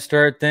kind of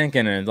start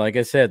thinking, and like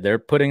I said, they're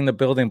putting the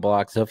building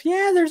blocks of,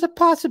 there's a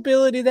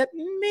possibility that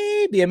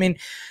maybe. I mean,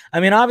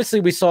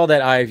 obviously we saw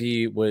that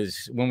Ivy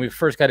was, when we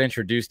first got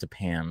introduced to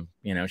Pam,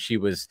 you know, she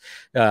was,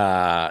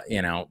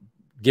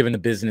 given the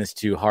business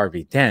to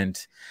Harvey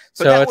Dent.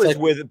 But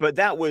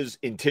that was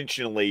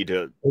intentionally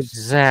to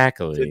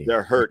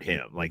hurt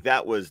him. Like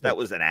that was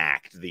an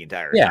act the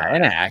entire time. Yeah,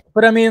 an act.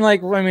 But I mean,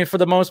 for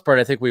the most part,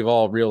 I think we've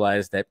all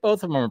realized that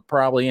both of them are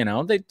probably, you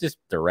know,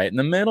 they're right in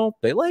the middle.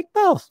 They like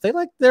both.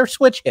 They're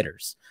switch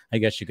hitters, I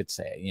guess you could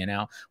say, you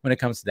know, when it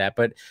comes to that.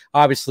 But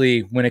obviously,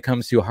 when it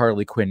comes to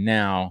Harley Quinn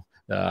now,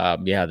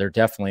 they're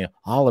definitely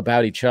all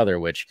about each other,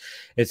 which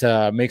it's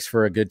makes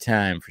for a good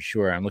time for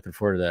sure. I'm looking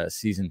forward to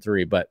season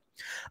 3. But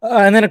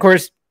and then of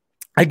course,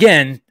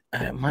 again,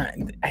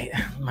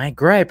 my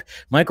gripe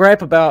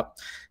about,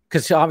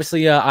 because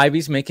obviously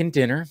Ivy's making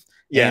dinner.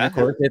 Yeah, and of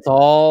course it's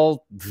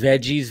all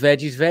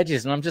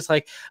veggies, and I'm just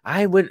like,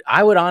 I would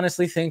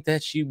honestly think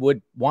that she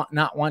would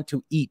not want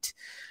to eat.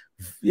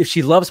 If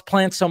she loves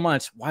plants so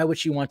much, why would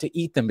she want to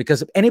eat them?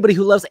 Because anybody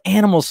who loves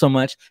animals so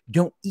much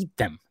don't eat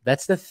them.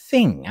 That's the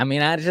thing. I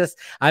mean,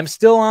 I'm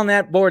still on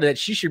that board that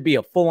she should be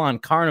a full-on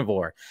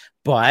carnivore,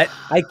 but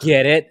I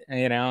get it.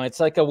 You know, it's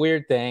like a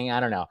weird thing. I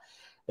don't know.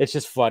 It's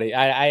just funny.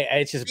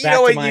 It's just back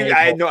to my.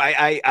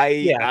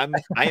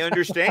 I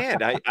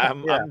understand.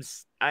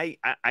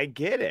 I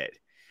get it.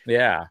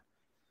 Yeah.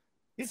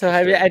 So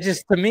I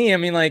just, to me, I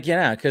mean, like,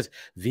 because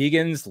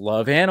vegans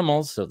love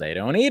animals, so they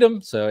don't eat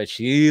them. So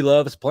she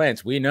loves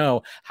plants. We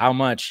know how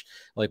much,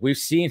 like, we've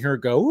seen her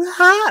go,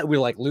 we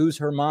like lose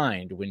her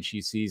mind when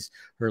she sees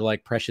her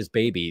like precious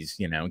babies,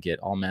 you know, get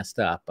all messed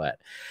up. But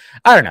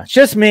I don't know, it's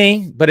just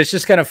me. But it's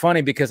just kind of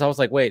funny because I was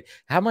like, wait,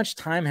 how much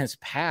time has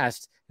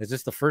passed? Is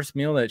this the first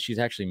meal that she's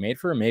actually made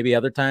for her? Maybe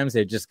other times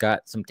they just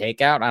got some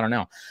takeout. I don't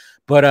know.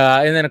 But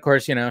and then of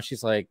course, you know,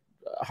 she's like,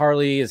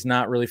 Harley is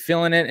not really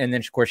feeling it, and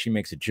then of course she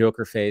makes a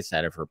Joker face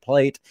out of her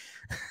plate.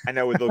 I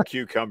know, with the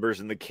cucumbers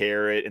and the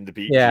carrot and the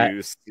beet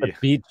juice. The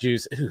beet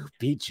juice. Ooh,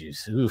 beet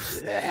juice. Ooh.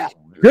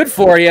 Good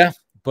for you,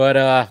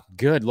 but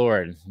good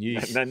Lord.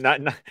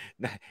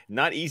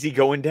 Not easy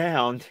going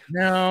down.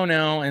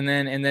 No. And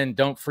then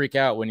don't freak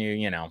out when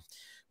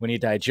you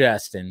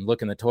digest and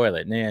look in the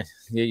toilet.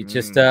 You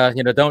just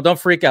don't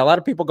freak out. A lot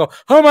of people go,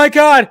 "Oh my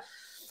God,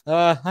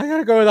 I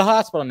gotta go to the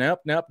hospital."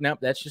 Nope.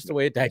 That's just the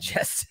way it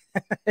digests.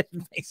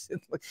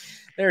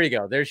 There you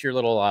go. There's your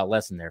little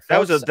lesson there,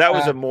 folks. That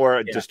was a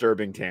more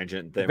disturbing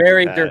tangent.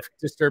 Very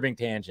disturbing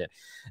tangent.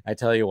 I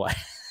tell you what.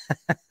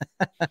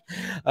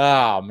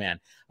 Oh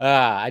man.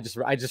 I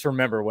just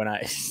remember when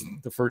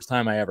the first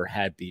time I ever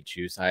had beet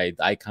juice,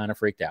 I kind of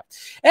freaked out.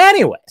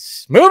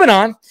 Anyways, moving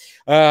on.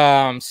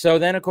 So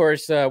then of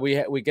course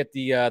we get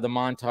the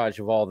montage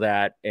of all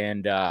that,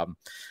 and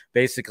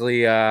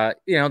basically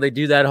they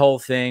do that whole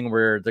thing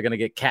where they're gonna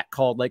get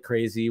catcalled like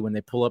crazy when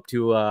they pull up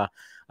to a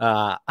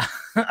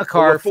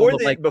car.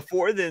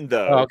 Before then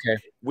though, okay,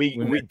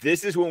 we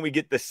this is when we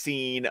get the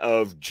scene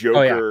of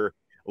Joker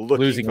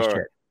losing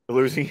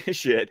his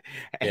shit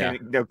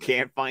and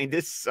can't find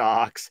his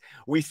socks.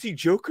 We see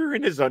Joker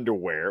in his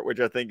underwear, which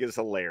I think is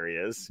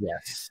hilarious.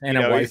 Yes, and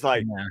he's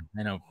like,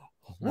 I know.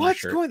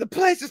 What's going? The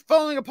place is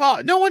falling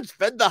apart. No one's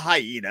fed the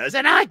hyenas,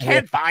 and I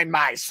can't find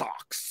my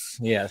socks.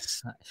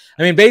 Yes,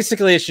 I mean,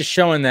 basically, it's just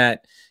showing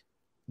that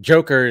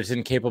Joker is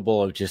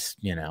incapable of just,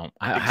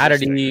 how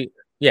did he?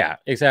 Yeah,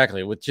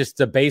 exactly. With just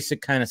the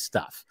basic kind of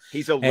stuff.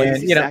 He's a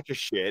lazy sack of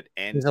shit,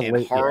 and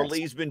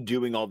Harley's been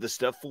doing all this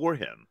stuff for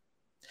him.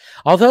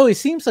 Although he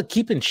seems to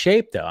keep in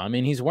shape, though. I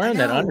mean, he's wearing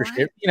that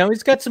undershirt. Right?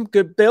 He's got some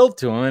good build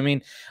to him. I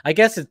mean, I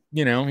guess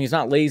he's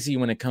not lazy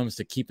when it comes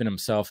to keeping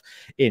himself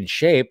in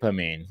shape. I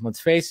mean, let's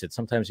face it.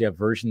 Sometimes you have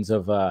versions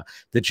of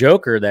the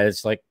Joker that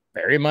is like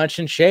very much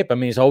in shape. I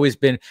mean, he's always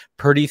been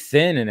pretty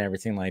thin and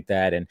everything like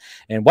that. And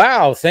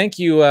wow, thank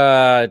you,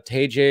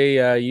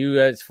 TJ,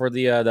 you for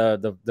the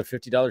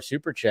 $50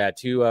 super chat.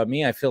 To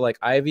me, I feel like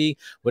Ivy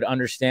would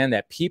understand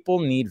that people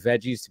need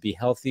veggies to be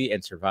healthy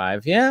and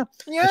survive. Yeah,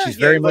 and she's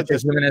very much a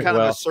human as well.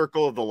 Kind of a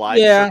circle of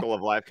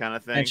life kind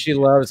of thing. And she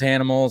loves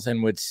animals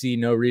and would see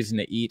no reason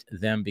to eat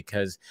them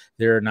because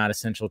they're not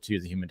essential to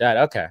the human diet.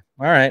 Okay,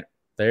 all right,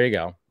 there you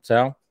go.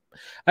 So,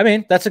 I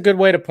mean, that's a good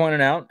way to point it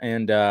out.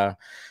 And I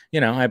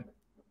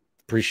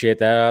appreciate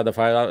that, the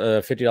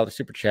 $50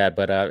 super chat,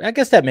 but I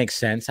guess that makes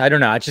sense. I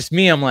don't know. It's just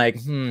me. I'm like,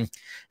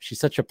 she's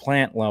such a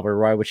plant lover.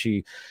 Why would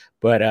she?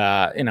 But,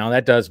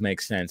 that does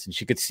make sense. And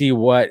she could see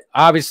what,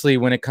 obviously,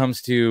 when it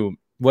comes to,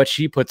 what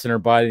she puts in her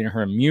body and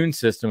her immune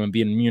system and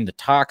being immune to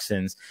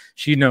toxins,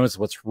 she knows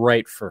what's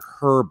right for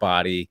her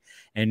body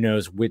and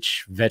knows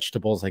which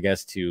vegetables, I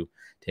guess, to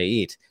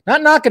eat.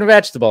 Not knocking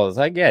vegetables.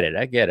 I get it.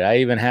 I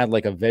even had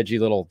like a veggie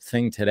little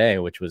thing today,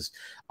 which was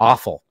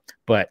awful,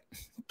 but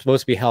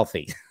supposed to be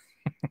healthy.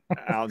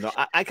 I don't know.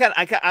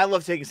 I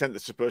love taking something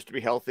that's supposed to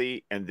be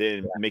healthy and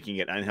then making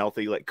it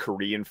unhealthy, like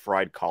Korean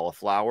fried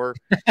cauliflower.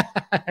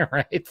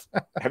 Right.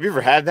 Have you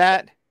ever had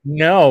that?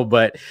 No,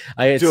 but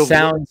it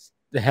sounds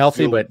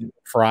healthy, but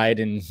fried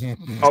and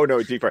oh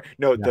no, deep fried.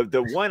 No,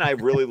 the one I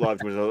really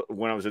loved was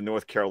when I was in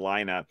North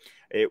Carolina.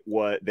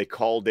 They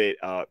called it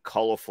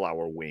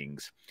cauliflower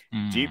wings,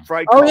 deep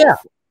fried.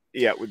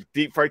 With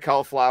deep fried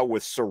cauliflower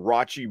with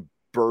sriracha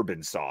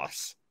bourbon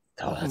sauce.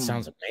 Oh, that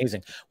sounds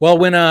amazing. Well,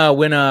 when you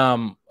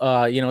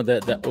know,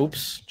 the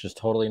oops, just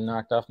totally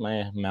knocked off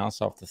my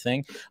mouse off the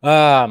thing.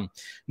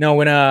 No,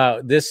 when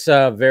this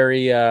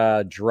very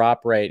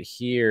drop right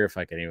here, if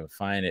I can even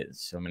find it,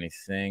 so many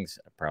things,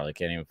 I probably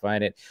can't even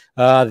find it.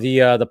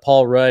 The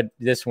Paul Rudd,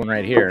 this one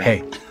right here.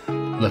 Hey,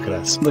 look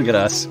at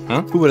us,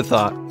 huh? Who would have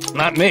thought?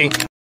 Not me.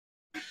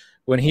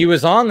 When he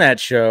was on that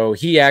show,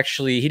 he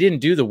didn't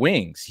do the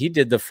wings. He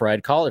did the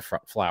fried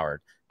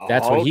cauliflower.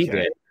 That's what he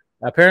did.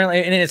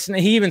 Apparently, and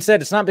he even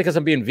said it's not because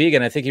I'm being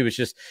vegan. I think he was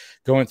just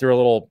going through a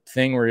little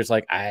thing where he's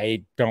like,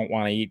 I don't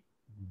want to eat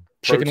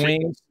chicken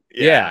wings.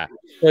 Yeah.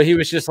 So he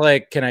was just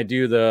like, can I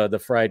do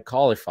the fried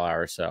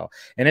cauliflower? So,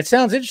 and it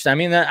sounds interesting. I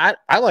mean, I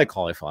like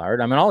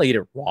cauliflower. I mean, I'll eat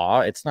it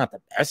raw. It's not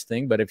the best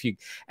thing, but if you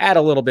add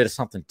a little bit of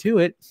something to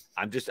it,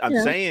 I'm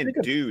saying,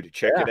 dude,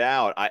 check it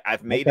out.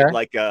 I've made it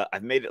like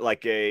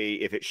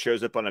if it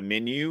shows up on a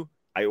menu,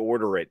 I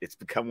order it. It's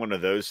become one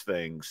of those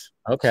things.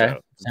 Okay, so,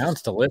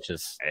 sounds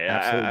delicious.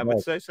 Yeah, I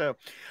would say so.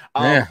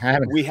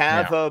 We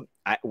have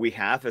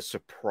a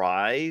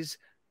surprise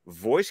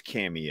voice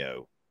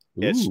cameo.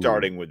 It's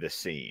starting with the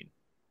scene.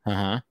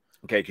 Okay,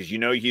 because you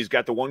know he's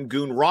got the one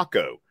goon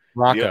Rocco.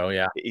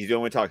 He's the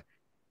only talk.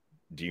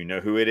 Do you know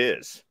who it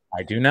is?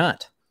 I do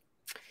not.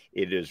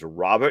 It is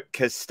Robert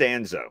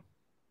Costanzo.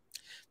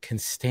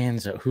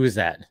 Who is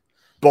that?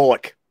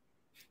 Bullock.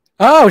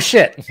 Oh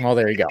shit! Well,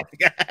 there you go.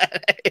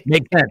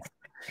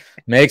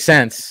 Makes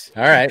sense.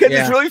 All right. Because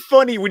it's really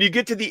funny when you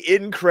get to the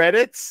end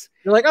credits.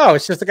 You're like, oh,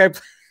 it's just the guy.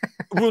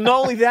 Well,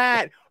 not only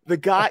that, the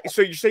guy.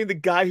 So you're saying the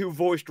guy who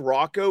voiced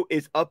Rocco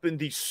is up in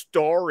the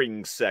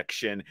starring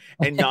section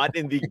and not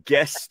in the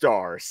guest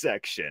star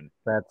section.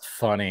 That's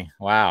funny.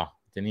 Wow.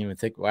 Didn't even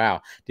think. Wow.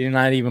 Did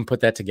not even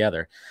put that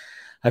together.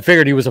 I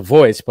figured he was a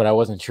voice, but I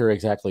wasn't sure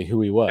exactly who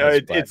he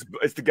was.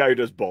 It's the guy who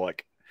does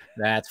Bullock.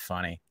 That's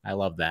funny. I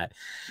love that.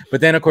 But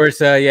then, of course,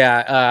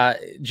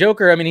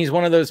 Joker, I mean, he's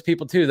one of those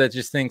people, too, that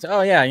just thinks, oh,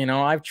 yeah, you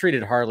know, I've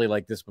treated Harley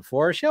like this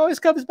before. She always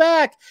comes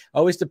back,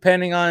 always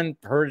depending on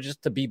her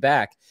just to be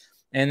back.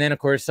 And then, of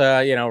course,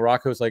 you know,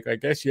 Rocco's like, I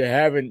guess you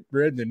haven't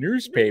read the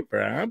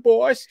newspaper, huh,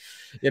 boss?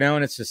 You know,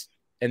 and it's just,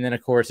 and then,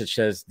 of course, it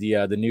says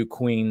the new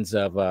queens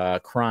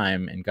of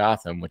crime in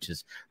Gotham, which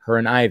is her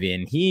and Ivy,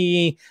 and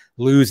he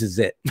loses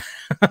it.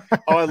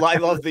 Oh, I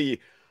love the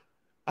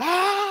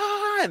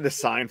and the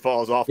sign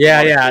falls off. It's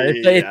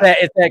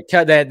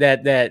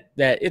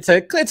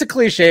a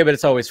cliche, but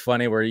it's always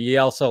funny where you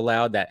yell so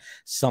loud that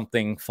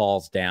something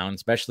falls down,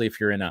 especially if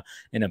you're in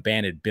an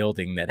abandoned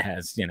building that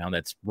has, you know,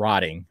 that's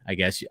rotting. I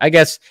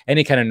guess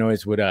any kind of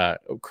noise would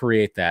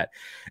create that.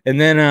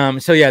 And then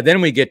then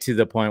we get to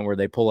the point where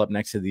they pull up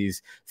next to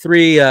these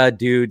three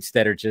dudes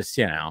that are just,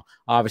 you know,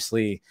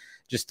 obviously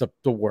just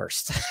the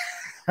worst.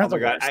 Oh my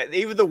god!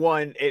 Even the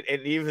one,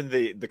 and even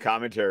the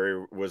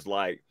commentary was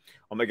like,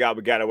 "Oh my god,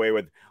 we got away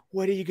with.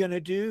 What are you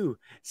gonna do?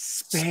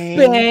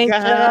 Spank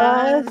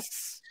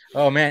us?"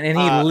 Oh man, and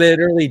he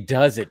literally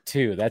does it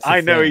too. That's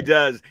I know he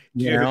does.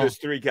 Do you know who those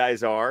three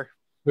guys are?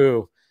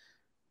 Who?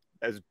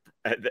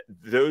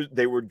 Those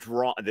they were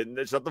drawn.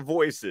 It's not the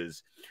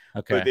voices,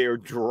 okay, but they are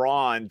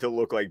drawn to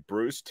look like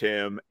Bruce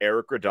Timm,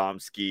 Eric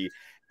Radomski,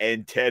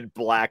 and Ted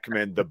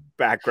Blackman, the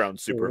background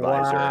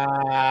supervisor.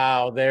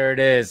 Wow, there it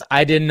is.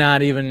 I did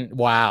not even.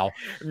 Wow.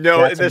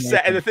 No, and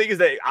the thing is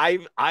that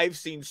I've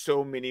seen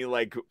so many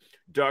like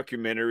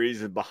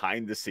documentaries and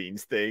behind the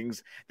scenes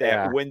things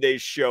that when they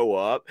show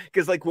up,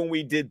 because like when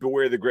we did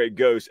Beware the Great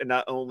Ghost, and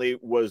not only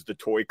was the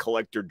toy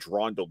collector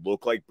drawn to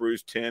look like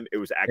Bruce Timm, it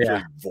was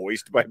actually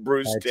voiced by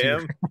Bruce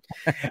Timm.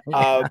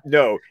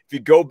 No, if you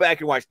go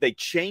back and watch, they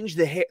change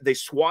the hair, they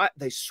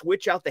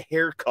switch out the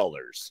hair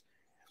colors.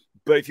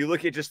 But if you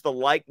look at just the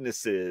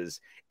likenesses,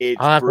 it's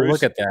I'll have to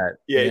look at that.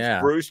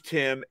 It's Bruce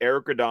Timm,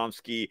 Eric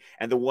Radomski,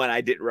 and the one I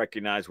didn't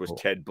recognize was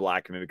Ted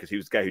Blackman because he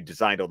was the guy who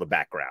designed all the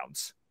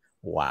backgrounds.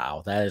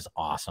 Wow, that is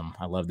awesome.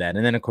 I love that.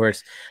 And then of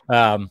course,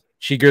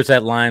 she gives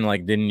that line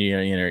like, "Didn't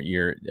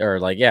you're or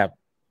like, yeah."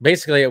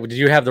 Basically, did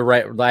you have the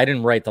right? I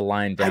didn't write the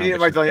line down. I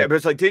didn't write the line, but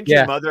it's like, didn't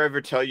your mother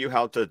ever tell you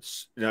how to,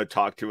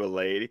 talk to a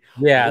lady?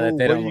 Yeah,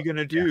 what are you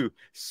gonna do?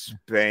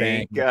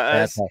 Spank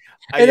us.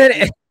 And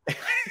then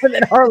And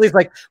then Harley's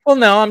like, well,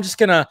 no, I'm just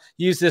gonna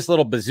use this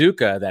little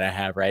bazooka that I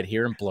have right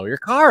here and blow your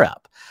car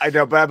up. I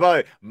know,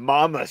 but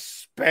Mama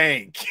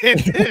spank.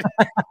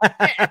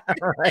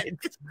 Right.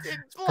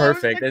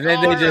 Perfect. And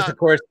then they just, of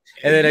course,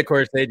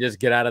 they just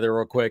get out of there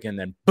real quick and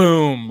then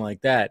boom,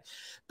 like that.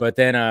 But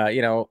then,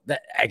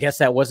 I guess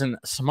that wasn't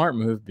a smart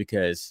move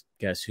because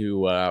guess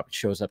who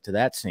shows up to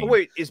that scene? Oh,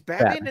 wait, is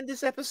Batman in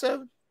this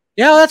episode?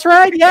 Yeah, that's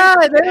right. Yeah,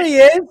 there he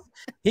is.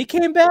 He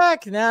came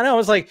back. Now, I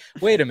was like,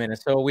 wait a minute.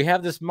 So we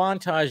have this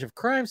montage of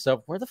crime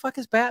stuff. Where the fuck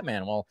is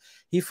Batman? Well,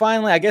 he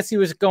finally, I guess he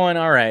was going,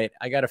 all right,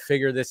 I got to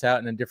figure this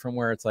out in a different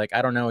way. It's like,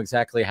 I don't know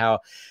exactly how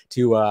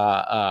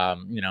to,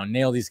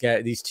 nail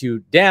these two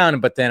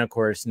down. But then, of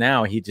course,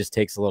 now he just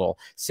takes a little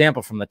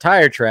sample from the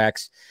tire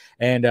tracks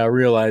and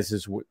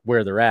realizes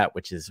where they're at,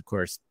 which is, of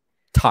course,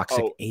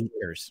 Toxic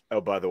Acres.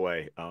 Oh, by the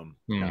way,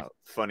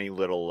 funny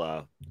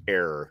little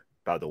error,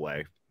 by the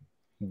way.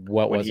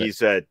 What was when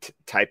he's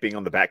typing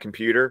on the back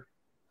computer?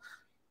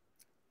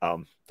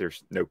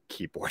 There's no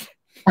keyboard.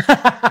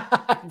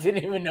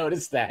 Didn't even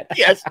notice that.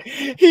 Yes,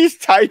 he's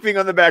typing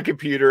on the back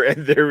computer,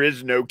 and there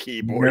is no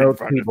keyboard. No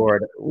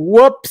keyboard.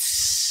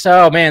 Whoops!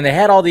 Oh man, they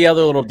had all the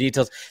other little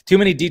details. Too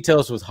many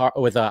details with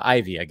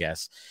Ivy, I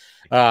guess.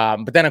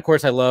 But then, of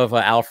course, I love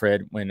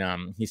Alfred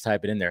when he's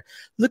typing in there,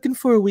 looking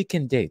for a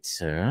weekend date,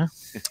 sir.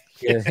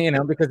 Yeah,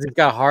 because he's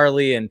got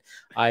Harley and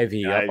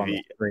Ivy up on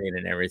the screen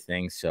and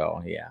everything.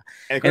 So yeah,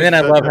 and then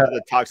I love how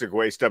the toxic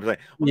waste stuff. Like,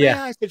 may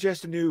I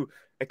suggest a new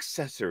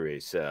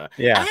accessory, sir?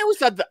 Yeah, I always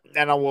thought that,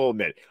 and I will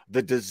admit,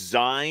 the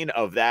design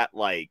of that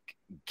like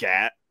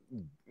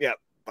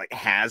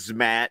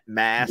hazmat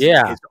mask.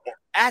 Yeah,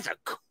 that's a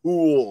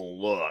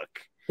cool look.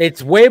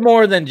 It's way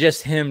more than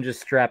just him just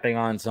strapping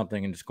on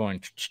something and just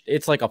going.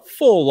 It's like a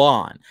full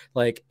on,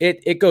 like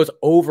it goes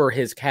over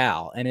his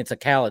cowl, and it's a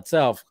cowl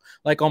itself,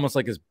 like almost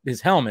like his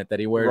helmet that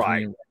he wears when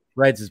he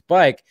rides his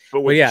bike.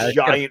 But with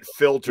giant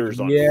filters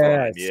on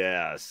front.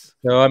 Yes.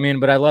 So I mean,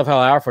 but I love how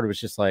Alfred was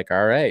just like,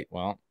 all right,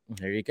 well,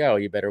 there you go.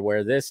 You better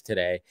wear this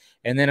today.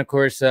 And then of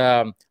course,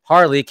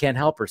 Harley can't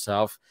help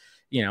herself,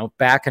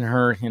 back in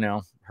her,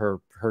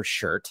 her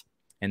shirt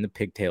and the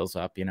pigtails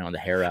up, and the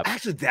hair up.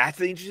 Actually, that's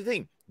the interesting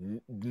thing.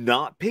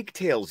 Not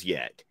pigtails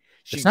yet.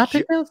 It's not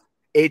pigtails.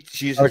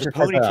 She's a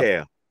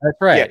ponytail. That's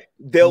right. Yeah,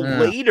 they'll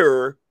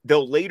later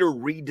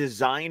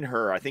redesign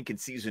her. I think in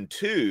season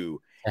 2.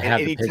 And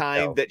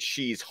anytime that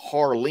she's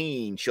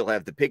Harleen, she'll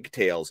have the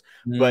pigtails.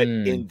 But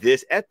in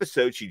this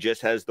episode, she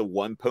just has the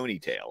one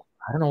ponytail.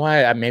 I don't know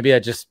why. Maybe I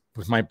just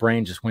with my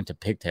brain just went to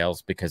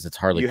pigtails because it's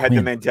Harley. You had the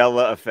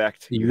Mandela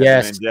effect.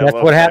 Yes, that's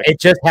what happened. It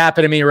just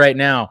happened to me right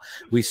now.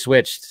 We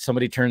switched.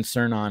 Somebody turned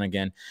CERN on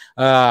again.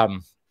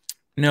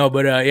 No,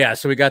 but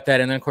so we got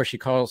that, and then of course she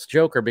calls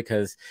Joker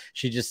because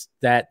she just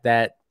that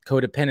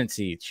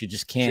codependency. She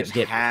just can't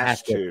get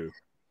past it.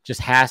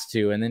 Just has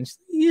to, and then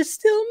you're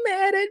still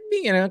mad at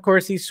me, and of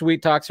course he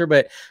sweet talks her,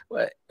 but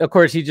of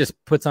course he just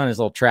puts on his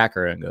little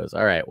tracker and goes,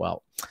 "All right,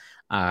 well,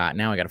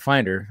 now I got to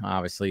find her,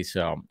 obviously."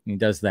 So he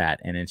does that,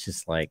 and it's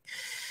just like,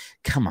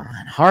 come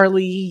on,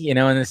 Harley,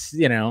 and this,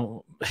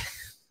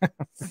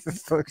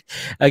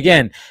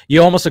 again,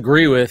 you almost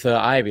agree with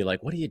Ivy,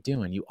 like, what are you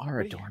doing? You are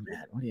a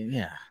doormat. What are you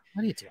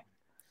doing?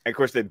 And of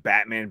course, then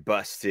Batman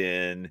busts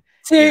in.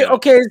 See,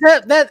 okay, is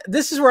that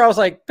this is where I was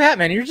like,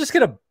 Batman, you're just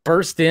gonna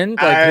burst in.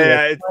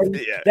 That's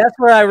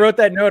where I wrote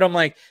that note. I'm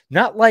like,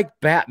 not like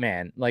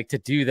Batman, like to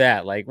do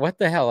that. Like, what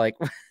the hell? Like,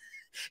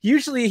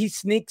 usually he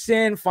sneaks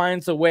in,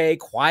 finds a way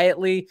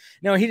quietly.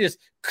 No, he just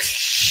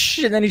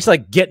and then he's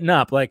like getting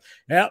up, like,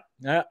 yep,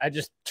 I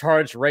just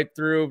charged right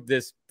through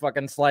this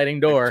fucking sliding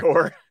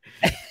door.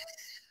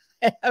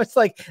 I was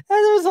like, that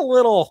was a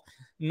little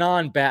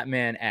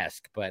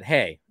non-Batman-esque, but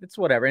hey, it's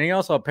whatever. And he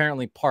also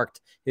apparently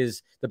parked the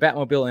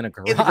Batmobile in a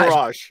garage. In the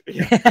garage.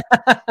 Yeah.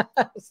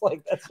 It's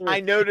like, that's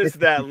I noticed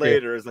that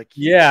later. It's like,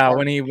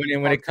 when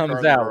it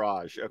comes out.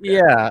 Garage. Okay.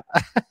 Yeah.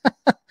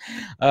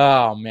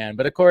 Oh man,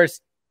 but of course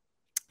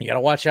you got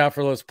to watch out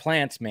for those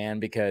plants, man,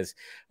 because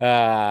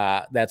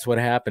that's what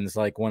happens.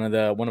 Like one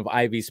of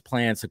Ivy's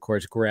plants, of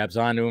course, grabs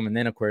onto him, and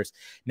then of course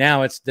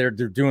now they're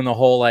doing the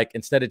whole, like,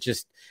 instead of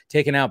just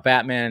taking out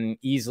Batman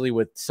easily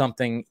with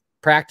something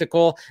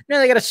practical, now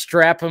they got to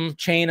strap him,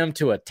 chain him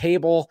to a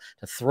table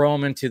to throw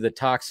him into the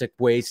toxic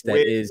waste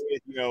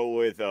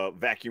with a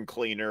vacuum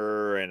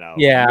cleaner and a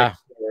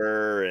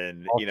mixer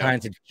and all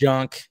kinds of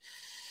junk.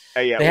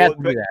 They have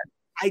to do that.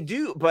 I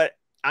do, but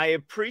I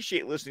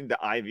appreciate listening to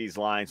Ivy's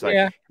lines.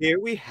 Like, here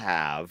we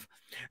have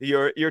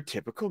your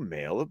typical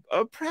male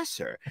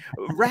oppressor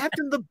wrapped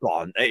in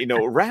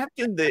wrapped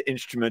in the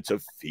instruments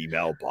of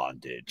female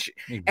bondage.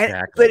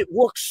 Exactly. But it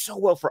works so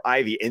well for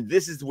Ivy, and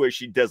this is where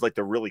she does like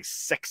the really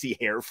sexy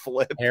hair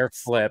flip.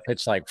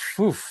 It's like,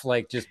 poof,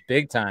 like just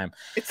big time.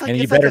 It's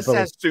like,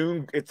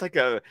 Sassoon. It's like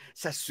a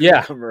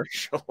Sassoon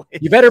commercial.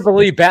 You better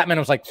believe Batman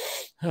was like,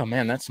 oh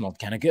man, that smelled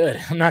kind of good.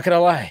 I'm not gonna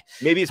lie.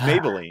 Maybe it's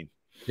Maybelline.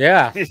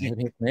 Yeah,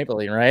 maybe it's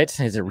Maybelline, right?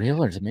 Is it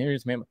real or is it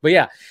Maybelline? But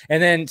yeah,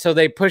 and then so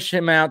they push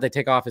him out. They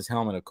take off his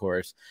helmet, of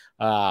course,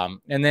 and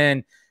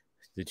then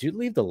did you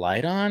leave the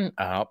light on?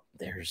 Oh,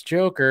 there's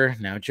Joker.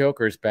 Now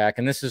Joker's back.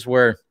 And this is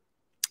where,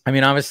 I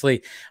mean,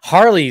 obviously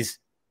Harley's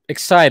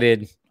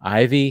excited.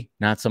 Ivy,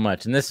 not so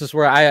much. And this is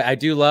where I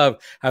do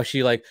love how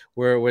she like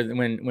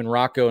when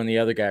Rocco and the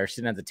other guy are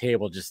sitting at the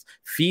table just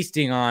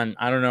feasting on,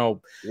 I don't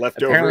know,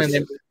 leftovers.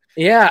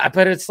 Yeah,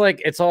 but it's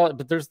like it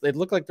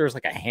looked like there's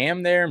like a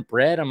ham there and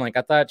bread. I'm like,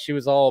 I thought she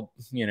was all,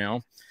 you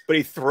know. But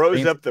he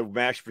throws up the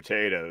mashed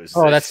potatoes.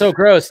 Oh, that's so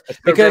gross.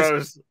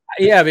 Gross.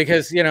 Yeah,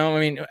 because you know, I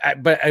mean,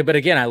 but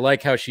again, I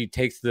like how she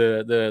takes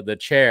the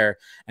chair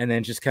and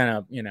then just kind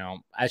of, you know,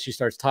 as she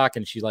starts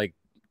talking, she like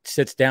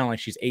sits down like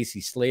she's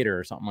AC Slater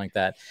or something like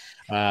that,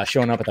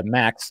 showing up at the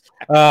Max.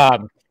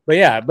 But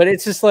yeah, but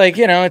it's just like,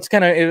 you know,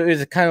 it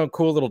was a kind of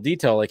cool little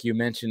detail, like you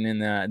mentioned in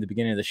the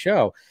beginning of the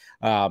show,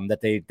 that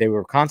they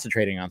were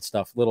concentrating on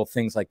stuff, little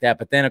things like that.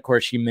 But then, of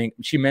course,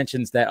 she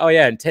mentions that, oh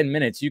yeah, in 10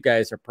 minutes, you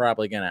guys are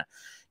probably gonna,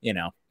 you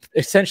know,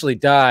 essentially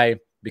die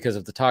because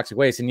of the toxic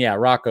waste. And yeah,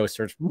 Rocco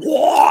starts,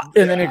 what?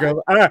 And then he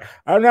goes,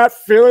 I'm not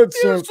feeling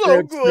so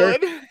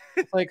good.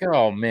 It's like,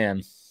 oh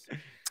man.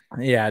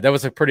 Yeah, that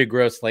was a pretty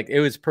gross, like it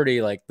was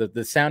pretty like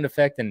the sound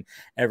effect and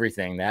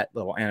everything. That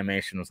little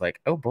animation was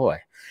like, oh boy.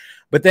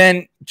 But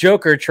then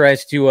Joker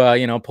tries to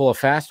you know, pull a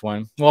fast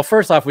one. Well,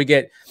 first off, we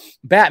get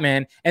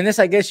Batman, and this,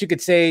 I guess you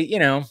could say, you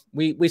know,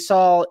 we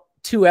saw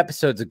 2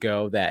 episodes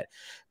ago that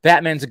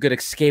Batman's a good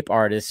escape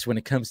artist when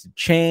it comes to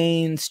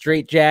chains,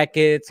 straight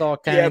jackets, all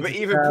kinds. Yeah, but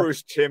even stuff.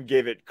 Bruce Timm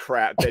gave it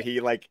crap that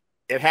he like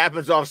it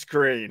happens off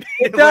screen.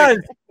 It does.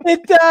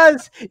 It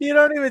does. You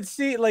don't even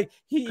see like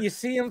you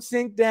see him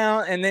sink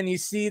down, and then you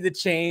see the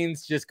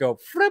chains just go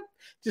flip,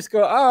 just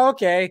go. Oh,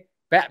 okay.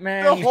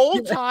 Batman. The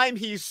whole time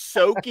he's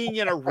soaking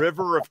in a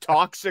river of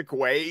toxic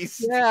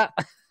waste. Yeah.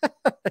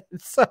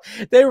 So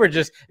they were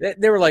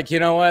like,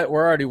 you know what?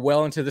 We're already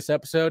well into this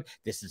episode.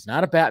 This is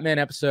not a Batman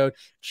episode.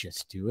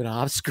 Just do it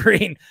off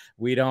screen.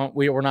 We're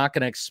not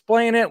going to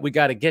explain it. We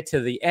got to get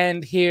to the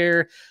end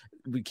here.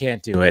 We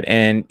can't do it.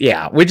 And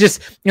yeah,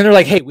 they're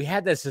like, hey, we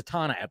had this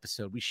Zatanna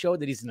episode. We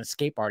showed that he's an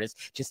escape artist.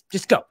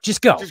 Just go.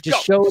 Just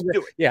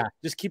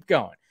keep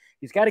going.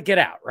 He's got to get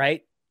out.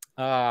 Right.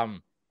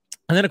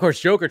 And then, of course,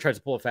 Joker tries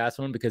to pull a fast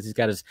one because he's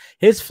got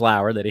his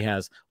flower that he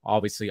has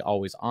obviously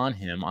always on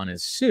him on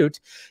his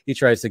suit. He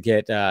tries to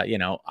get, you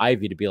know,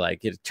 Ivy to be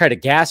like, try to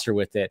gas her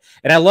with it.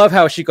 And I love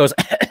how she goes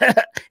and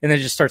then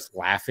just starts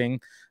laughing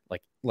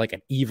like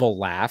an evil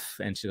laugh.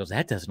 And she goes,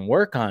 that doesn't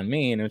work on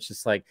me. And it's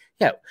just like,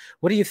 yeah,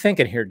 what are you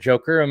thinking here,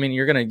 Joker? I mean,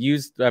 you're going to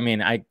use,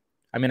 I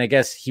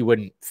guess he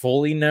wouldn't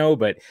fully know,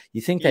 but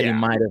you think that he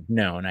might have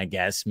known, I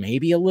guess,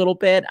 maybe a little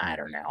bit. I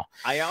don't know.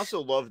 I also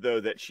love,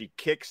 though, that she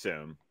kicks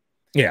him.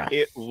 Yeah.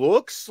 It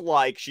looks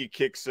like she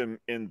kicks him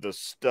in the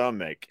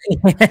stomach.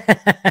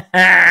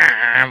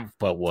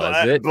 But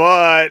was it?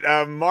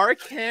 But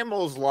Mark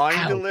Hamill's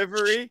line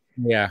delivery.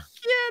 Yeah.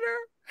 Get her.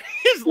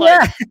 He's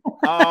like,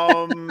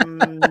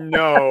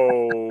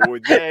 no.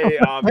 They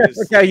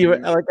obviously. I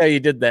like how you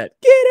did that.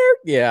 Get her.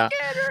 Yeah.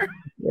 Get her.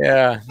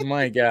 Yeah,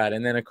 my God.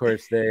 And then of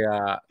course she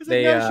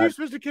was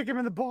supposed to kick him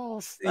in the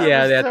balls.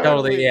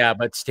 Totally. Yeah,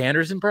 but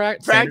standards and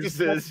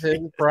practices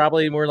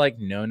probably were like,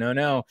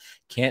 no,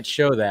 can't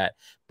show that.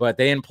 But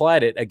they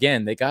implied it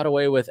again. They got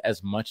away with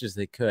as much as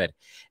they could.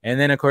 And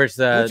then of course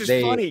which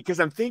is funny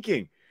because I'm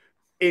thinking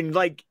in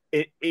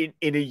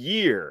a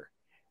year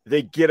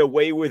they get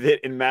away with it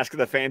in Mask of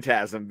the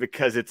Phantasm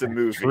because it's a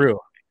movie. True.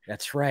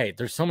 That's right.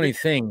 There's so many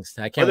things.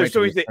 I can't wait.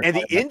 And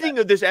the ending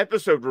of this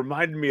episode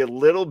reminded me a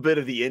little bit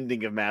of the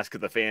ending of Mask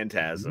of the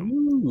Phantasm.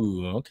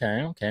 Ooh,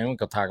 okay. We'll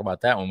talk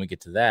about that when we get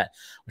to that,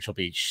 which will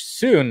be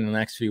soon in the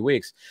next few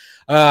weeks.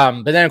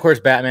 But then, of course,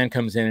 Batman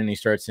comes in and he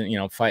starts, you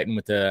know, fighting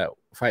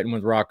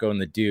with Rocco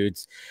and the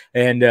dudes.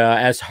 And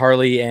as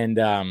Harley and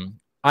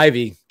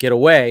Ivy get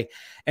away,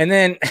 and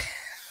then.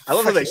 I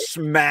love how they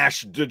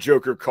smashed the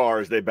Joker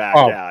cars. They backed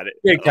out.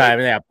 Big time.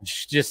 Yeah.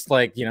 Just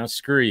like, you know,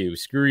 screw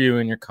you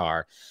in your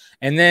car.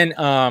 And then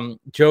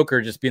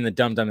Joker, just being the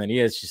dumb that he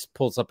is, just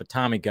pulls up a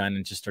Tommy gun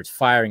and just starts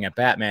firing at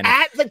Batman.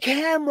 At the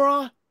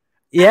camera.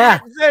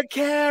 Yeah. At the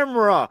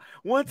camera.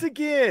 Once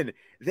again,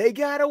 they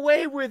got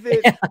away with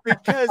it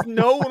because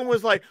no one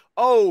was like,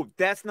 oh,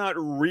 that's not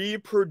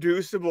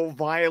reproducible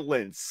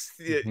violence.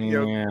 You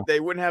know, they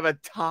wouldn't have a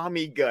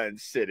Tommy gun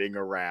sitting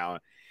around.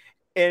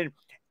 And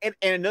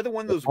another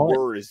one of those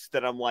words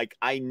that I'm like,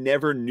 I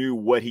never knew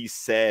what he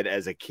said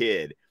as a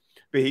kid,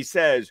 but he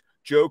says,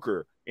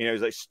 Joker, you know,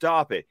 he's like,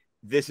 stop it.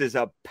 This is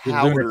a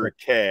powder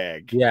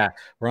keg. Yeah,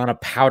 we're on a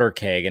powder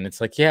keg. And it's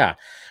like, yeah,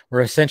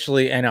 we're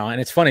essentially, and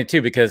it's funny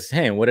too, because,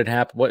 hey, what had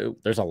happened?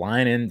 There's a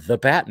line in The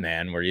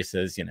Batman where he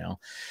says, you know,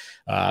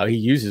 he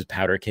uses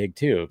powder keg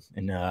too.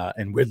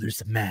 And where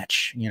there's a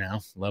match, you know,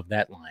 love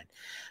that line.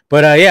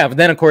 But but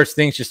then of course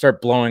things just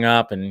start blowing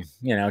up, and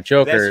you know,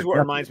 Joker. This is what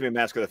reminds me of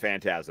Mask of the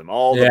Phantasm.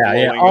 All the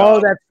blowing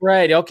up. That's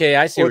right. Okay,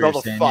 I see. With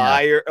all the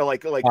fire,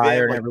 like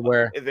fire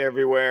everywhere.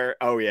 Everywhere.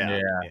 Oh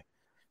yeah.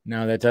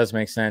 No, that does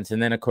make sense.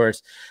 And then, of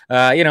course,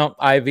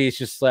 Ivy's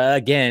just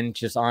again,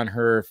 just on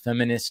her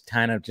feminist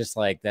kind of just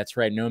like, that's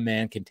right, no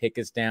man can take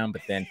us down.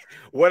 But then,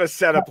 what a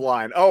setup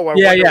line! Oh, I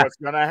wonder what's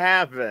gonna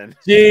happen.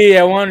 Gee,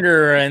 I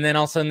wonder. And then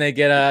all of a sudden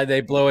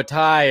they blow a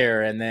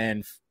tire, and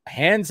then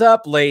hands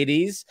up,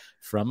 ladies,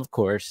 from of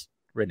course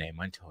Renee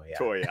Montoya.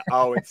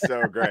 Oh, it's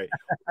so great.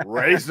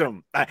 Raise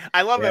them.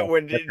 I love it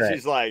when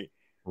she's like,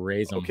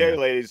 raise them. Okay,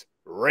 ladies,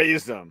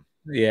 raise them.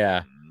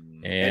 Yeah.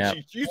 Yeah,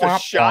 and she used a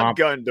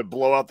shotgun to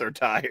blow out their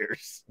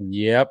tires.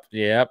 Yep.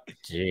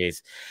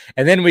 Jeez.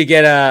 And then we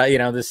get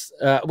this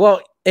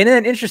and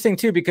then interesting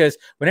too, because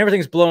when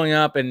everything's blowing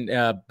up and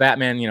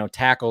Batman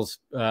tackles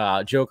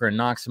Joker and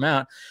knocks him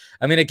out,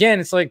 I mean, again,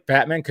 it's like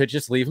Batman could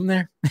just leave him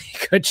there. He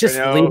could just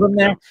leave him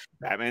there.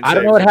 Batman I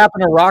don't know what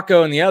happened to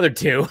Rocco and the other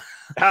two.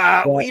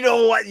 You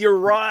know what? You're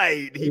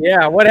right.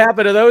 What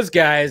happened to those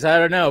guys? I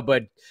don't know,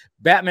 but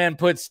Batman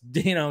puts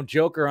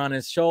Joker on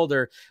his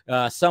shoulder,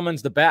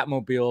 summons the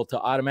Batmobile to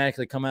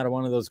automatically come out of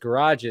one of those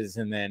garages,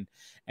 and then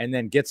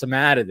gets him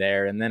out of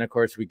there. And then of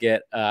course we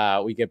get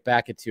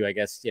back into, I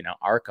guess,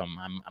 Arkham.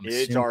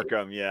 It's assuming.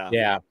 Arkham, yeah.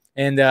 Yeah.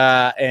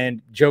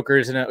 And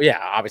Joker's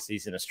obviously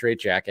he's in a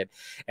straitjacket,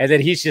 and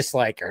then he's just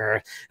like,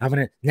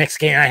 next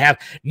game I have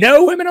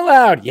no women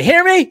allowed. You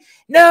hear me?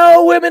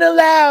 No women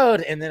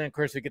allowed. And then of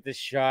course we get this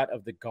shot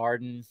of the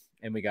garden,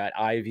 and we got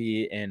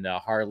Ivy and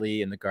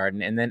Harley in the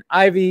garden, and then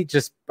Harley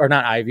just going,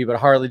 I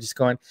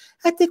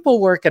think we'll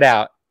work it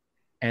out.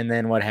 And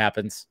then what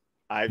happens?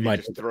 Ivy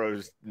just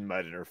throws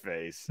mud in her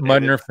face.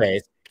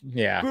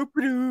 Yeah.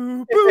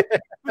 Boop-a-doo,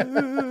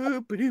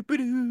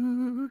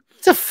 boop.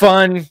 It's a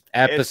fun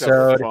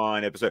episode.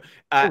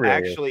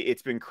 Actually,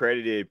 it's been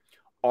credited.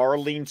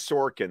 Arlene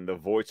Sorkin, the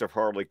voice of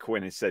Harley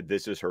Quinn, has said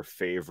this is her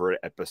favorite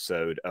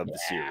episode of the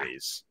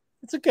series.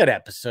 It's a good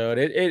episode.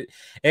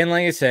 And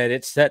like I said,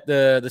 it set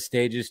the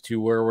stages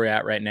to where we're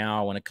at right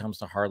now when it comes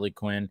to Harley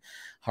Quinn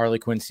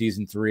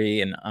season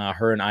 3, and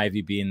her and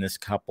Ivy being this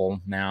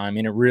couple now. I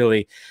mean, it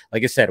really,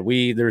 like I said,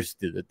 there's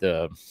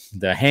the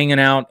hanging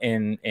out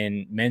in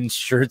men's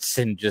shirts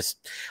and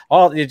just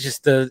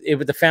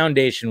the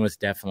foundation was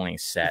definitely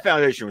set. The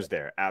foundation was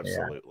there,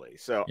 absolutely. Yeah.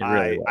 So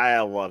I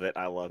love it.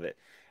 I love it.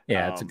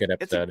 Yeah, it's a good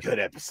episode. It's a good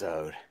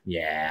episode.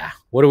 Yeah.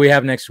 What do we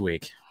have next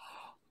week?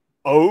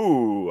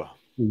 Oh.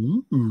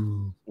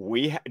 Ooh.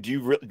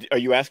 Are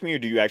you asking me, or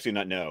do you actually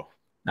not know?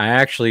 I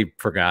actually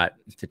forgot.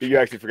 You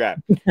actually forgot.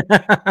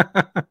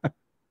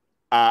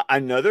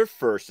 Another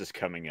first is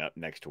coming up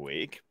next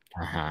week.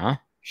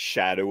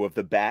 Shadow of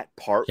the Bat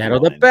Part 1. Shadow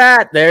of the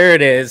Bat. There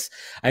it is.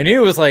 I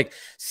knew it was like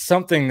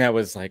something that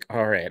was like,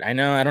 all right. I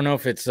don't know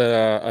if it's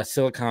a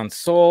Silicon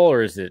Soul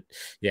or is it?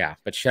 Yeah,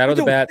 but Shadow of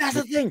the Bat. That's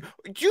the thing.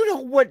 Do you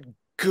know what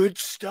good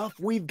stuff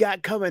we've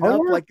got coming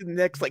up? Like in the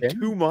next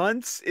 2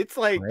 months. It's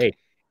like. Great.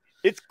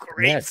 It's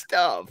great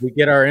stuff. We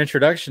get our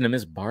introduction to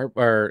Miss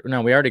Barbara.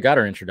 No, we already got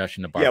our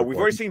introduction to Barbara. Yeah, we've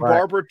already seen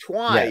Barbara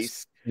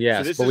twice. Yes,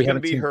 so this is going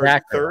to be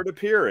her third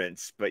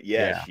appearance. But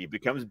she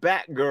becomes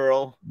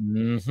Batgirl.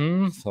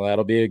 So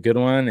that'll be a good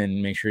one,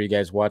 and make sure you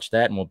guys watch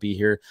that. And we'll be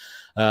here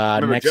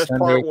next just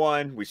Sunday. Part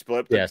 1. We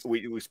split up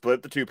we split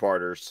up the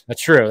 2-parters.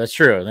 That's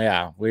true.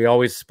 Yeah, we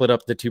always split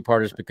up the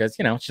 2-parters because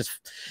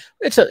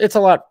it's a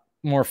lot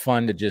more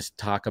fun to just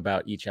talk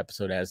about each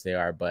episode as they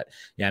are. But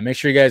yeah, make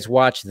sure you guys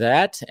watch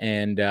that,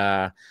 and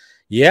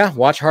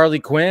watch Harley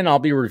Quinn. I'll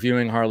be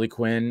reviewing Harley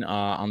Quinn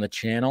on the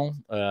channel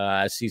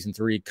as season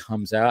 3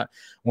 comes out.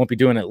 Won't be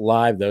doing it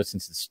live though,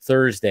 since it's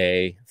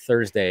Thursday,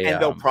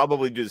 and they'll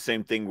probably do the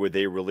same thing where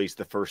they release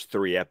the first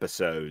 3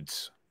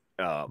 episodes.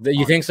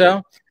 You think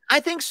so? I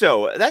think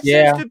so. That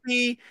seems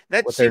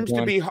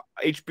to be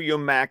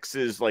HBO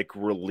Max's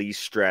release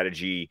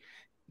strategy,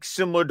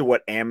 similar to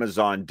what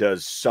Amazon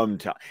does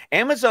sometimes.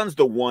 Amazon's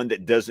the one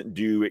that doesn't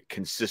do it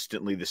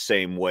consistently the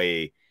same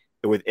way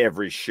with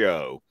every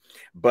show.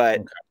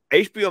 But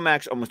HBO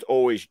Max almost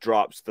always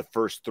drops the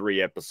first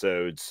 3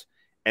 episodes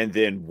and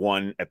then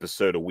 1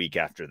 episode a week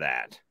after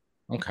that.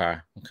 Okay.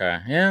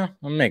 Yeah,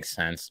 that makes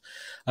sense.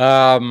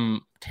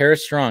 Tara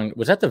Strong,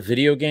 was that the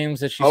video games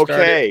that she started?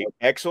 Okay,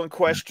 excellent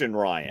question,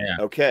 Ryan.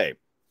 Yeah. Okay.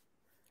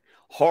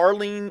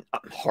 Harleen,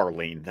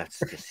 that's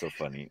just so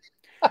funny.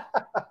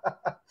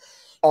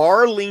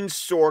 Arlene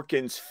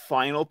Sorkin's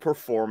final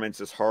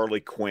performance as Harley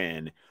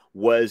Quinn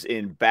was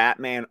in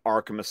Batman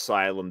Arkham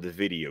Asylum, the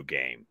video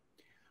game.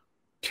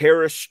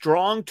 Tara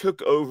Strong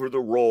took over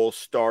the role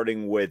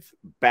starting with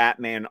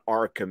Batman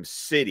Arkham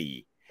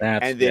City.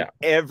 And then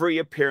every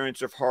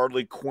appearance of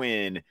Harley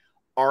Quinn,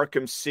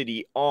 Arkham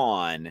City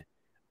on,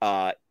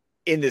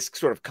 in this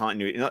sort of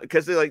continuity.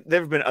 Because there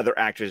have been other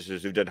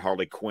actresses who've done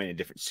Harley Quinn in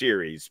different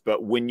series.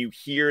 But when you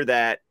hear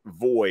that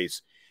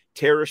voice,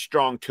 Tara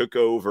Strong took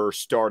over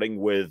starting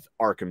with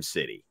Arkham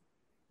City.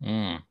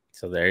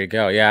 So there you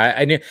go. Yeah,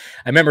 I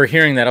remember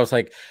hearing that. I was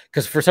like,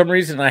 because for some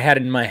reason I had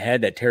it in my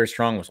head that Tara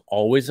Strong was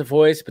always a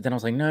voice, but then I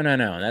was like, no,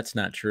 that's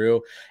not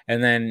true.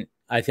 And then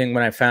I think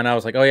when I found out, I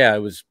was like, oh yeah, it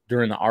was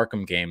during the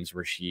Arkham games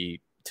where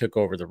she took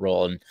over the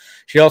role. And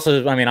she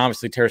also, I mean,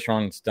 obviously Tara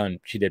Strong's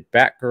she did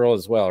Batgirl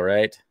as well,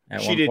 right?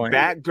 She did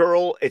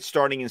Batgirl. It's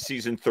starting in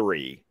season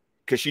 3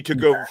 because she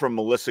took over from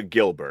Melissa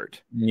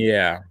Gilbert.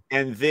 Yeah.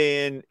 And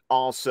then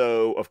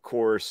also, of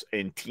course,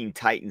 in Teen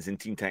Titans and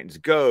Teen Titans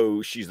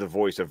Go, she's the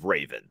voice of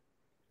Raven.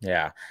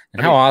 Yeah.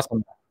 And how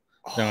awesome.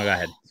 No, go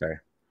ahead. Sorry.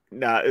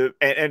 No,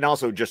 and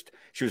also just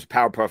she was a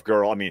Powerpuff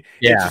Girl. I mean,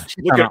 yeah.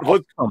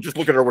 Just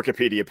look at her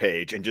Wikipedia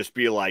page and just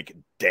be like,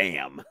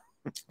 damn.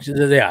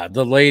 Yeah,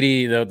 the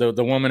lady, the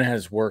woman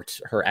has worked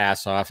her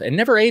ass off and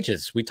never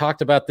ages. We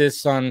talked about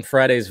this on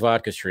Friday's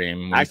vodka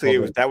stream.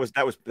 Actually, that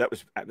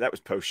was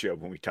post show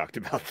when we talked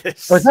about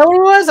this. Was that what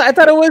it was? I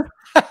thought it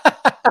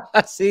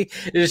was. See,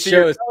 this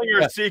show is telling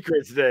your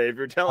secrets, Dave.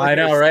 You're telling. I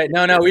know, right?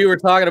 No, we were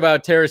talking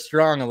about Tara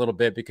Strong a little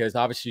bit because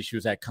obviously she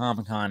was at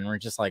Comic-Con, and we're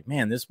just like,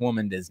 man, this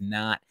woman does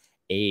not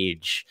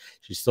age.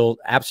 She's still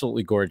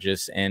absolutely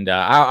gorgeous, and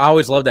I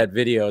always love that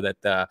video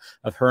that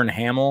of her and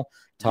Hamill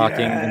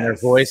talking in their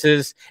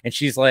voices, and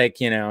she's like,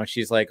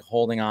 she's like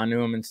holding on to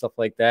him and stuff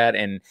like that,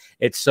 and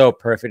it's so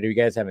perfect. If you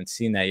guys haven't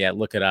seen that yet,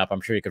 look it up.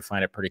 I'm sure you could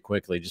find it pretty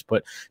quickly. Just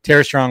put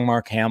Tara Strong,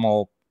 Mark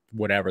Hamill,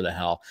 whatever the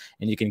hell,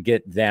 and you can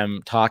get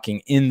them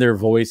talking in their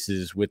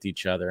voices with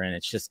each other, and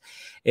it's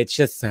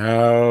just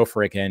so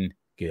freaking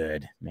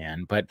good,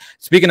 man. But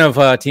speaking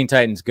of Teen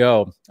Titans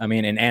Go, I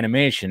mean, in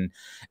animation,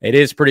 it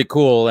is pretty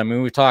cool. I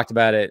mean, we talked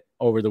about it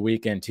over the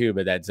weekend too,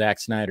 but that Zack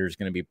Snyder is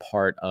going to be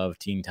part of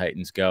Teen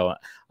Titans Go.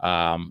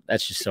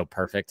 That's just so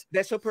perfect.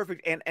 That's so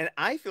perfect. And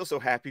I feel so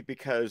happy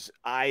because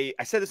I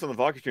said this on the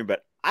Vodka stream,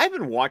 but I've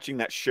been watching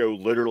that show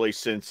literally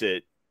since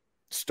it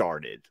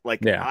started. Like,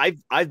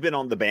 I've been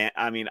on the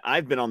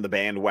I've been on the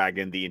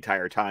bandwagon the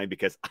entire time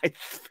because I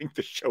think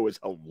the show is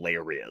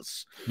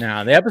hilarious.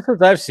 Now, the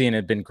episodes I've seen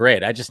have been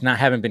great. I just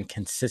haven't been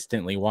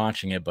consistently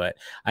watching it, but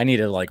I need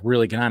to like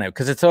really get on it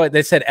because it's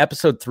they said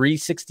episode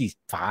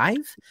 365.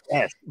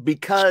 Yes,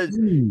 because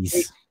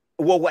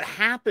what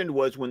happened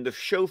was when the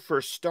show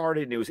first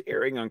started and it was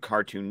airing on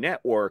Cartoon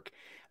Network,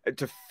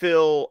 to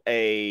fill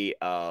a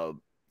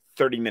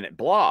 30-minute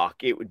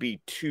block, it would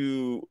be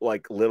 2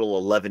 like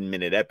little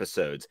 11-minute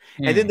episodes.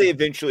 And then they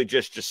eventually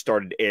just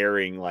started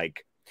airing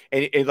like,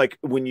 and like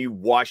when you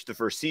watch the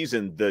first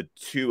season, the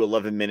 2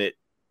 11-minute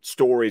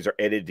stories are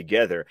edited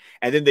together.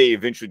 And then they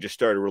eventually just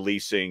started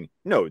releasing,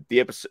 the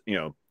episode,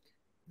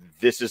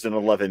 this is an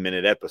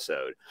 11-minute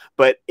episode,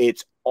 but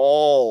it's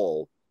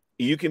all,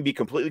 you can be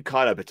completely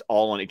caught up. It's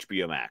all on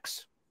HBO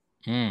Max.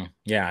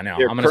 Yeah, I know.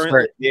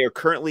 They are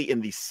currently in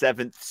the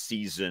 7th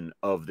season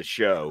of the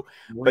show,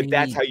 but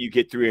that's how you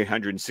get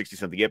 360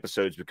 something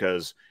episodes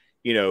because,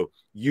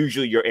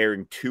 usually you're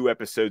airing 2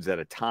 episodes at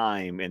a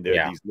time and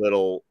they're these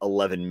little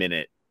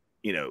 11-minute,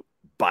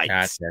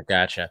 bites.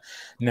 Gotcha.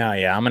 No,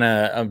 yeah,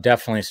 I'm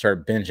definitely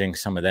start binging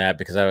some of that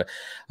because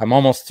I'm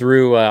almost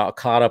through,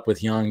 caught up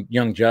with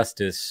Young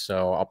Justice,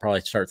 so I'll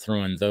probably start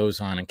throwing those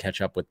on and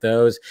catch up with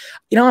those.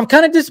 I'm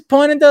kind of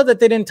disappointed though that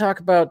they didn't talk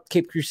about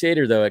Cape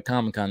Crusader though at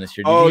Comic-Con this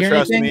year. Did you hear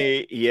trust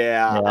anything? me,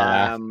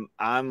 yeah.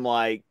 I'm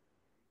like,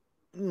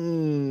 I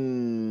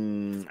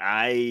mean,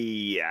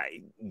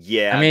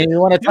 you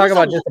want to talk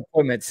about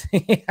disappointments?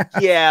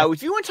 Yeah,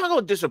 if you want to talk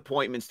about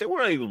disappointments, there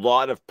were a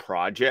lot of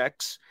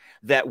projects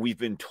that we've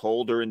been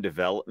told are in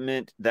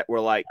development that were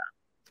like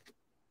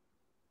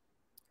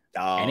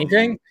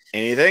anything.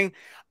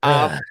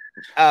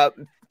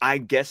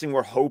 I'm guessing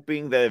we're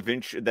hoping that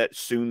eventually that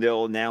soon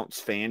they'll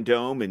announce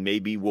Fandom and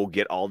maybe we'll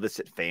get all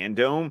this at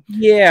Fandom.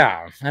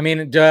 Yeah, I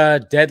mean,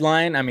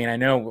 Deadline. I mean, I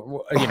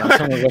know,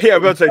 some of yeah,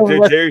 about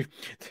to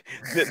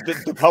say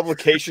the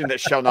publication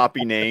that shall not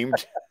be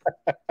named.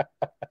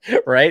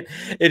 Right,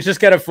 it's just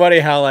kind of funny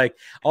how like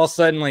all of a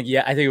sudden, like,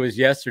 I think it was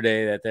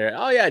yesterday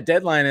that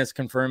Deadline is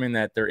confirming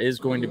that there is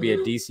going to be a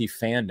DC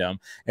Fandom,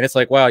 and it's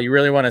like, wow, you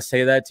really want to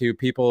say that to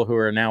people who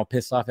are now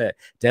pissed off at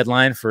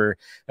Deadline for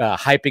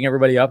hyping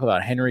everybody up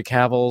about Henry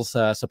Cavill's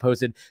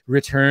supposed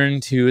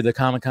return to the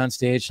Comic-Con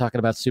stage talking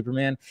about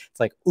Superman? It's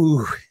like,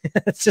 ooh,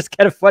 it's just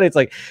kind of funny. It's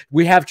like,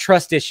 we have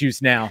trust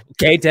issues now.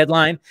 Okay,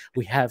 Deadline,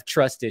 we have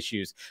trust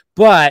issues,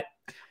 but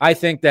I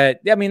think that,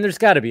 there's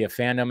got to be a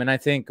fandom. And I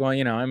think, I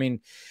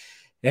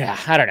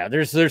don't know.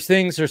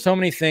 There's so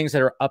many things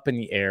that are up in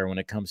the air when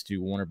it comes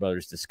to Warner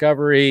Brothers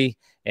Discovery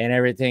and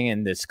everything,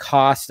 and this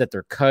cost that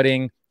they're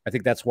cutting. I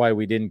think that's why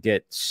we didn't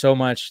get so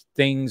much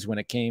things when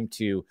it came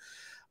to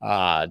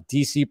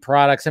DC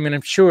products. I mean,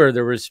 I'm sure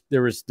there was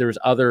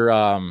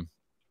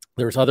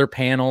other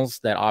panels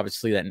that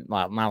obviously that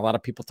not a lot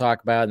of people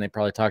talk about, and they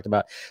probably talked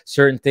about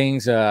certain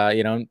things,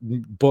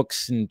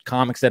 books and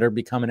comics that are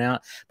be coming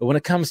out. But when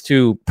it comes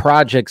to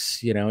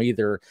projects,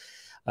 either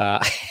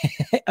Uh,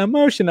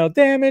 emotional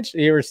damage.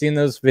 You ever seen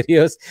those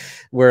videos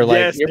where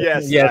like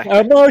yes,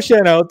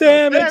 emotional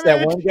damage?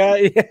 That one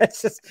guy. Yeah,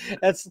 it's just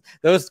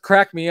those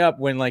crack me up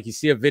when like you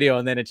see a video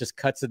and then it just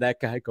cuts to that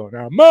guy going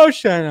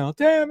emotional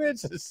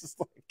damage. It's just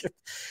like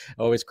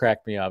always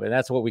cracked me up, and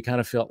that's what we kind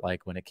of felt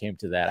like when it came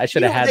to that. I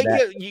should have had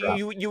that.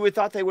 You would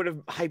thought they would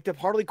have hyped up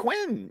Harley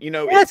Quinn. You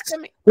know, yes.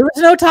 There was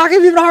no talk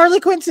of even Harley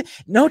Quinn.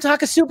 No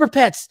talk of Super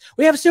Pets.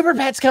 We have Super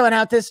Pets coming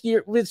out this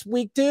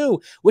week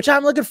too, which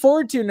I'm looking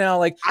forward to now.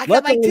 Like I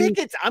got my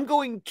tickets. I'm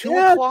going 2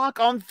 o'clock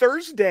on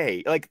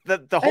Thursday. Like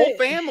the whole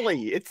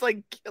family. It's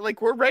like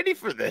we're ready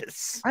for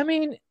this. I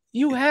mean,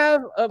 you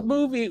have a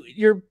movie.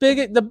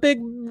 The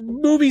big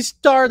movie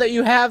star that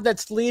you have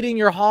that's leading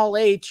your Hall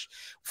H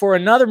for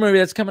another movie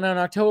that's coming out in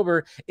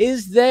October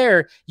is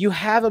there. You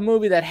have a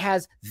movie that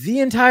has the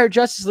entire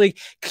Justice League.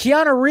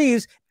 Keanu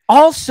Reeves.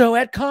 Also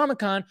at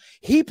Comic-Con,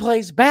 he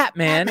plays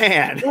Batman.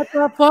 What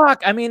the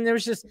fuck? I mean,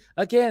 there's just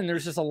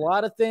a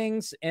lot of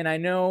things, and I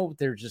know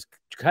they're just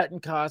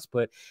cutting costs,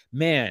 but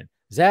man,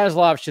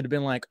 Zaslav should have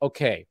been like,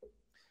 okay,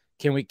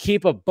 can we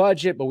keep a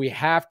budget, but we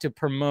have to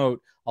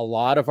promote a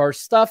lot of our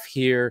stuff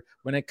here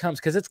when it comes,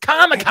 because it's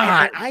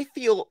Comic-Con. And I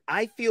feel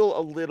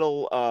a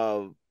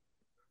little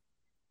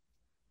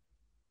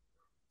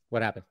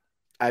what happened?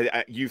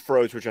 You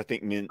froze, which I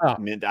think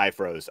meant I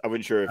froze. I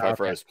wasn't sure if I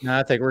froze. No,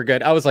 I think we're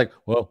good. I was like,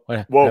 whoa,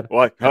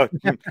 what?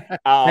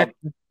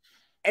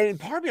 And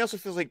part of me also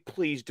feels like,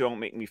 please don't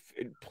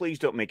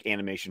make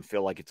animation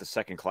feel like it's a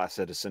second-class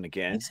citizen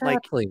again.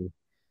 Exactly.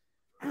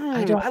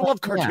 I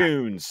love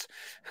cartoons.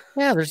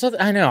 Yeah, there's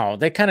other, I know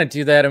they kind of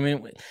do that. I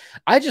mean,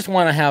 I just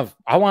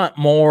want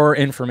more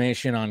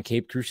information on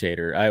Cape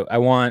Crusader. I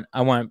want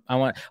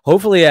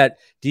hopefully at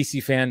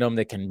DC Fandom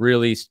they can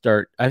really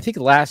start. I think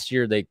last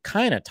year they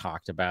kind of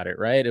talked about it,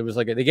 right? It was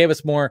like they gave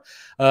us more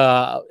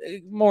of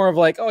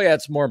like, oh yeah,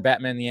 it's more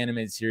Batman the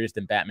Animated Series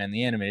than Batman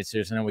the Animated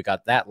Series. And then we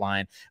got that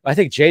line. I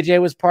think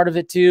JJ was part of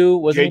it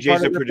too.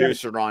 JJ's a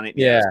producer on it.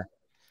 Yeah.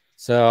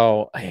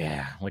 So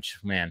yeah, which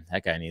man,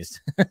 that guy needs.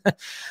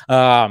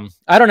 I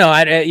don't know.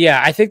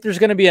 I think there's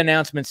going to be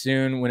announcements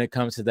soon when it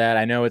comes to that.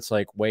 I know it's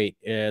like, wait,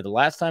 the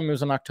last time it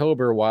was in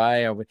October.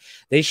 Why?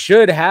 They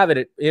should have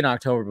it in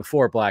October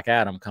before Black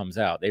Adam comes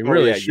out. They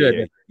really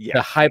should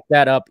to hype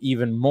that up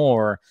even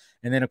more.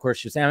 And then of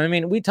course Shazam. I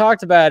mean, we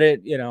talked about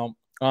it,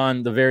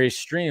 on the various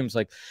streams,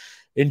 like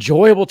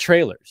enjoyable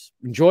trailers,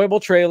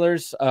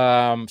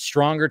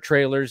 stronger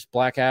trailers.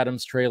 Black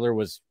Adam's trailer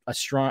was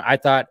I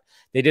thought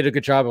they did a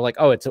good job of like,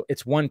 oh,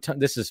 it's one tone.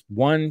 This is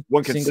one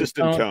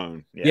consistent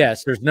tone. Yeah.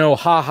 Yes, there's no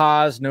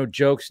ha-has, no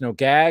jokes, no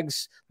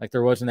gags like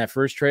there was in that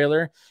first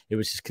trailer. It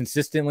was just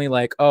consistently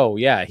like, oh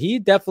yeah, he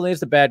definitely is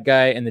the bad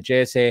guy, and the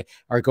JSA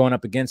are going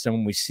up against him.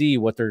 When we see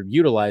what they're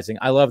utilizing,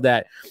 I love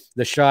that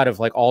the shot of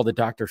like all the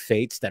Dr.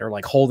 Fates that are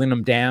like holding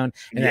him down,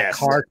 and that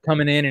car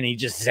coming in, and he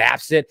just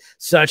zaps it.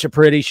 Such a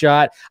pretty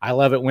shot. I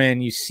love it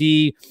when you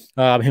see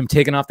him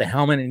taking off the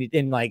helmet,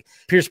 and like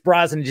Pierce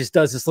Brosnan just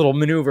does this little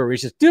maneuver where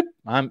he's just, doop,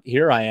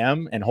 I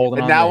am, and holding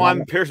on. And now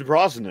I'm Pierce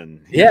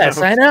Brosnan. Yes,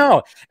 I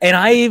know. And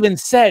I even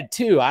said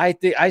too, I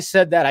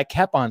said that, I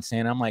kept on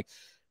saying, I'm like,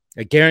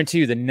 I guarantee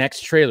you the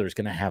next trailer is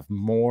going to have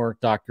more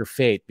Dr.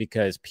 Fate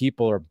because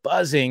people are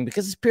buzzing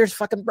because it's Pierce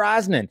fucking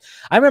Brosnan.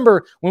 I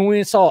remember when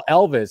we saw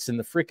Elvis and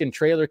the freaking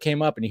trailer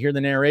came up and you hear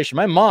the narration,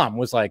 my mom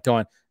was like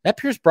going, that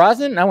Pierce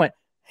Brosnan? And I went,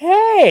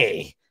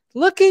 hey,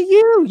 look at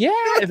you.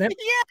 Yeah. And then,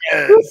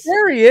 yes.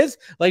 There he is.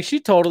 Like she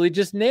totally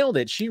just nailed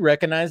it. She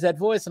recognized that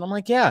voice. And I'm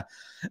like, yeah.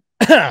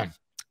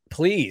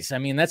 Please. I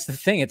mean, that's the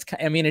thing.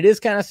 It is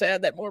kind of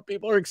sad that more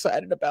people are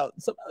excited about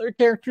some other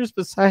characters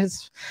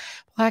besides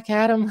Black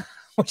Adam,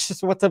 which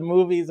is what the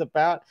movie's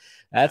about.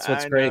 That's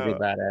what's crazy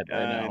about it.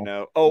 I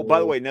know. Oh, by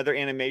the way, another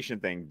animation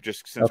thing,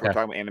 just since we're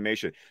talking about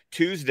animation.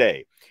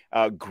 Tuesday,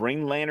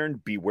 Green Lantern,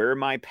 Beware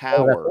My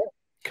Power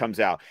comes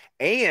out.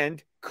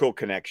 And cool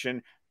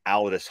connection,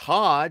 Aldous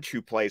Hodge,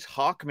 who plays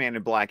Hawkman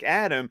in Black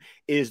Adam,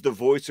 is the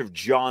voice of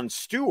Jon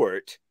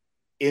Stewart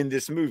in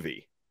this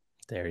movie.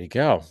 There you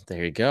go.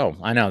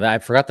 I know that I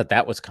forgot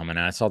that was coming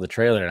out. I saw the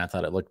trailer and I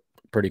thought it looked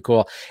pretty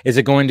cool. Is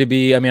it going to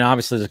be,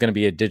 obviously there's going to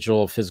be a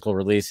digital physical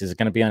release. Is it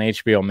going to be on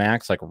HBO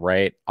Max, like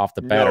right off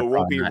the bat? No, it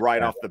won't be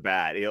right off the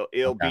bat.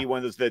 It'll be one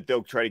of those that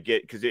they'll try to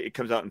get, because it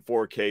comes out in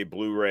 4K,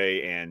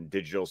 Blu-ray, and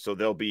digital. So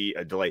there'll be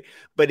a delay,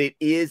 but it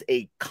is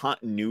a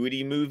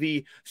continuity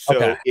movie.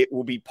 So it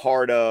will be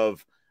part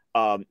of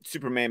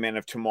Superman, Man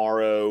of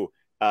Tomorrow,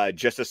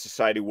 Justice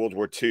Society, World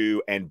War II,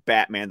 and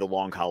Batman: The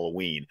Long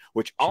Halloween,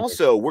 which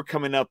also we're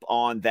coming up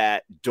on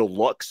that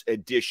deluxe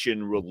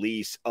edition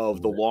release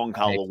of The Long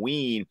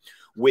Halloween,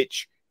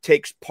 which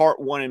takes part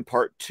 1 and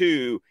part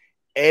 2,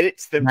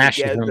 edits them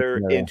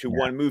together into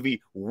one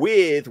movie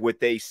with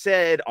what they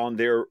said on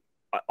their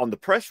on the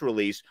press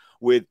release,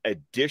 with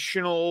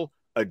additional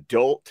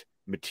adult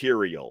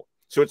material.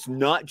 So it's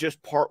not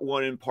just part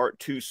 1 and part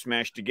 2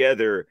 smashed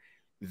together,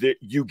 that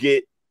you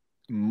get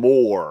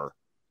more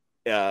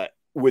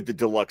with the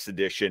deluxe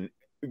edition,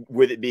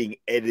 with it being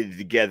edited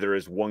together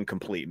as one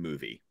complete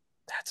movie.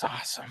 That's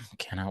awesome.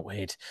 Cannot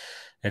wait.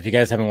 If you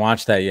guys haven't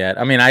watched that yet,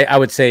 I mean, I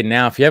would say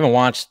now, if you haven't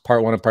watched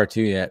part 1 and part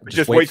 2 yet,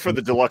 just wait for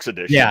the deluxe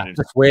edition. Yeah,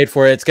 just wait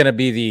for it. It's gonna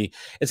be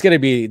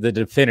the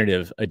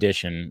definitive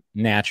edition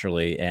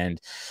naturally,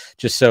 and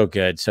just so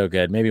good, so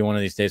good. Maybe one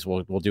of these days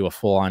we'll do a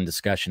full on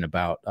discussion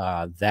about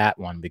that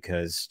one,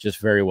 because just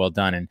very well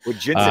done. And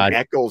Jensen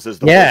Ackles is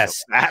the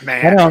yes,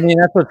 Batman. I know. I mean,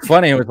 that's what's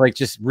funny. It was like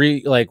just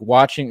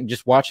watching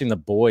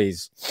The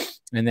Boys.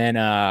 And then,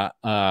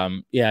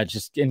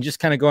 just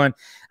kind of going,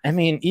 I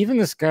mean, even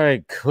this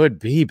guy could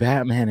be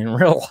Batman in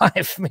real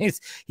life. I mean,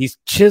 he's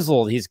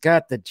chiseled. He's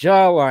got the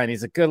jawline.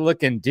 He's a good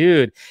looking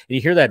dude. And you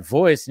hear that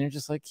voice and you're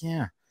just like,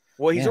 yeah.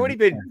 Well, he's already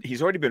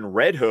been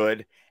Red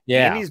Hood.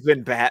 Yeah. And he's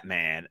been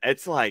Batman.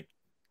 It's like,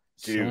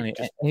 dude.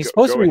 So he's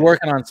supposed to be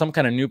working on some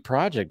kind of new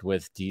project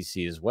with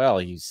DC as well.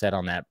 He said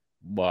on that,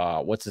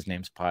 what's his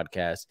name's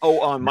podcast? Oh,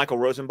 on Michael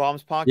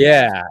Rosenbaum's podcast?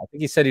 Yeah, I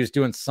think he said he was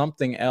doing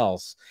something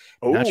else.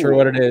 Not sure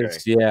what it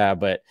is. Yeah,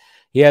 but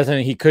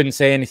he couldn't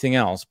say anything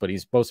else, but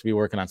he's supposed to be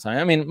working on something.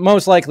 I mean,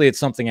 most likely it's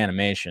something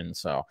animation.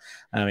 So,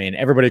 I mean,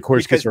 everybody, of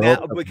course, because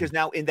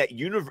now in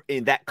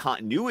that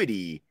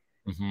continuity,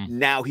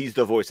 now he's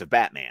the voice of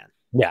Batman.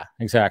 Yeah,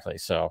 exactly.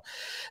 So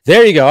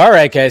there you go. All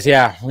right, guys.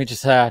 Yeah, we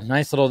just had a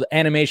nice little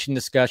animation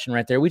discussion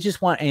right there. We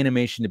just want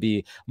animation to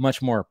be much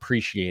more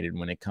appreciated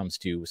when it comes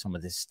to some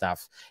of this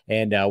stuff.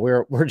 And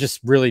we're just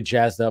really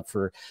jazzed up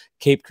for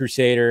Cape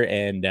Crusader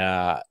and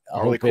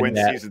Harley Quinn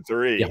season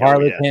 3.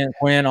 Harley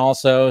Quinn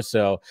also.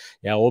 So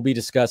yeah, we'll be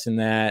discussing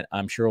that.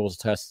 I'm sure we'll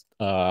test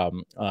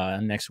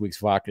next week's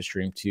Vodka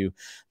stream too,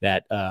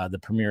 that the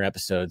premiere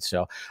episode.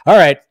 So all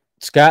right,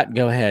 Scott,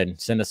 go ahead and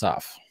send us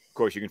off. Of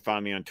course, you can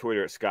find me on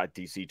Twitter at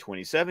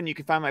ScottDC27. You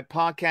can find my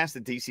podcast,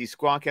 the DC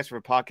Squadcast, where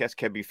podcasts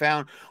can be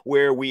found,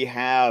 where we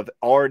have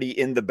already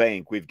in the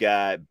bank. We've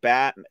got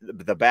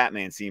the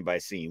Batman scene by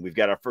scene. We've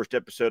got our first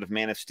episode of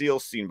Man of Steel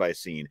scene by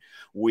scene.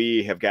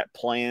 We have got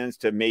plans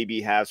to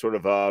maybe have sort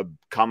of a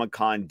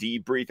Comic-Con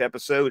debrief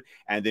episode.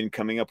 And then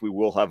coming up, we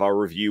will have our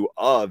review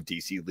of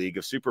DC League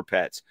of Super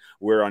Pets.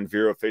 We're on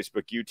Vero,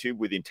 Facebook, YouTube,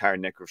 with the entire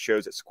network of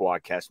shows at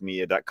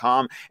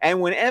squadcastmedia.com.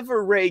 And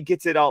whenever Ray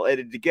gets it all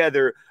edited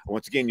together,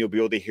 once again, you'll be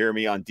able to hear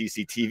me on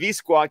DC TV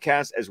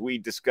Squadcast as we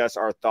discuss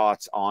our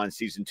thoughts on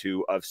season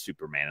 2 of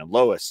Superman and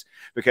Lois,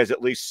 because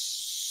at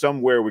least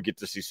somewhere we get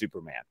to see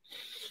Superman.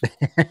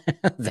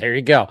 There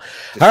you go. All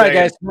right,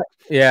 guys.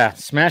 Yeah,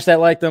 smash that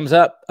like, thumbs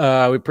up.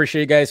 We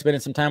appreciate you guys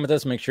spending some time with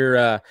us. Make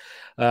sure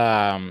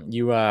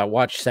you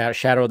watch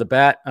Shadow of the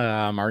Bat,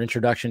 our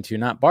introduction to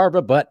not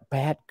Barbara, but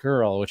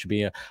Batgirl, which would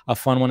be a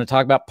fun one to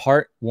talk about,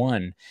 part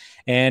 1.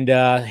 And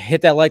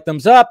hit that like,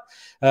 thumbs up.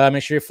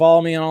 Make sure you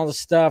follow me on all the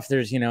stuff.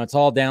 There's, it's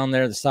all down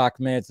there, the stock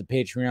meds, the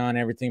Patreon,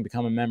 everything.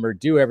 Become a member,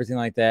 do everything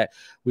like that.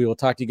 We will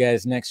talk to you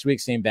guys next week.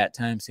 Same bat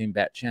time, same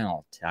bat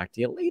channel. Talk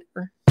to you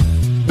later.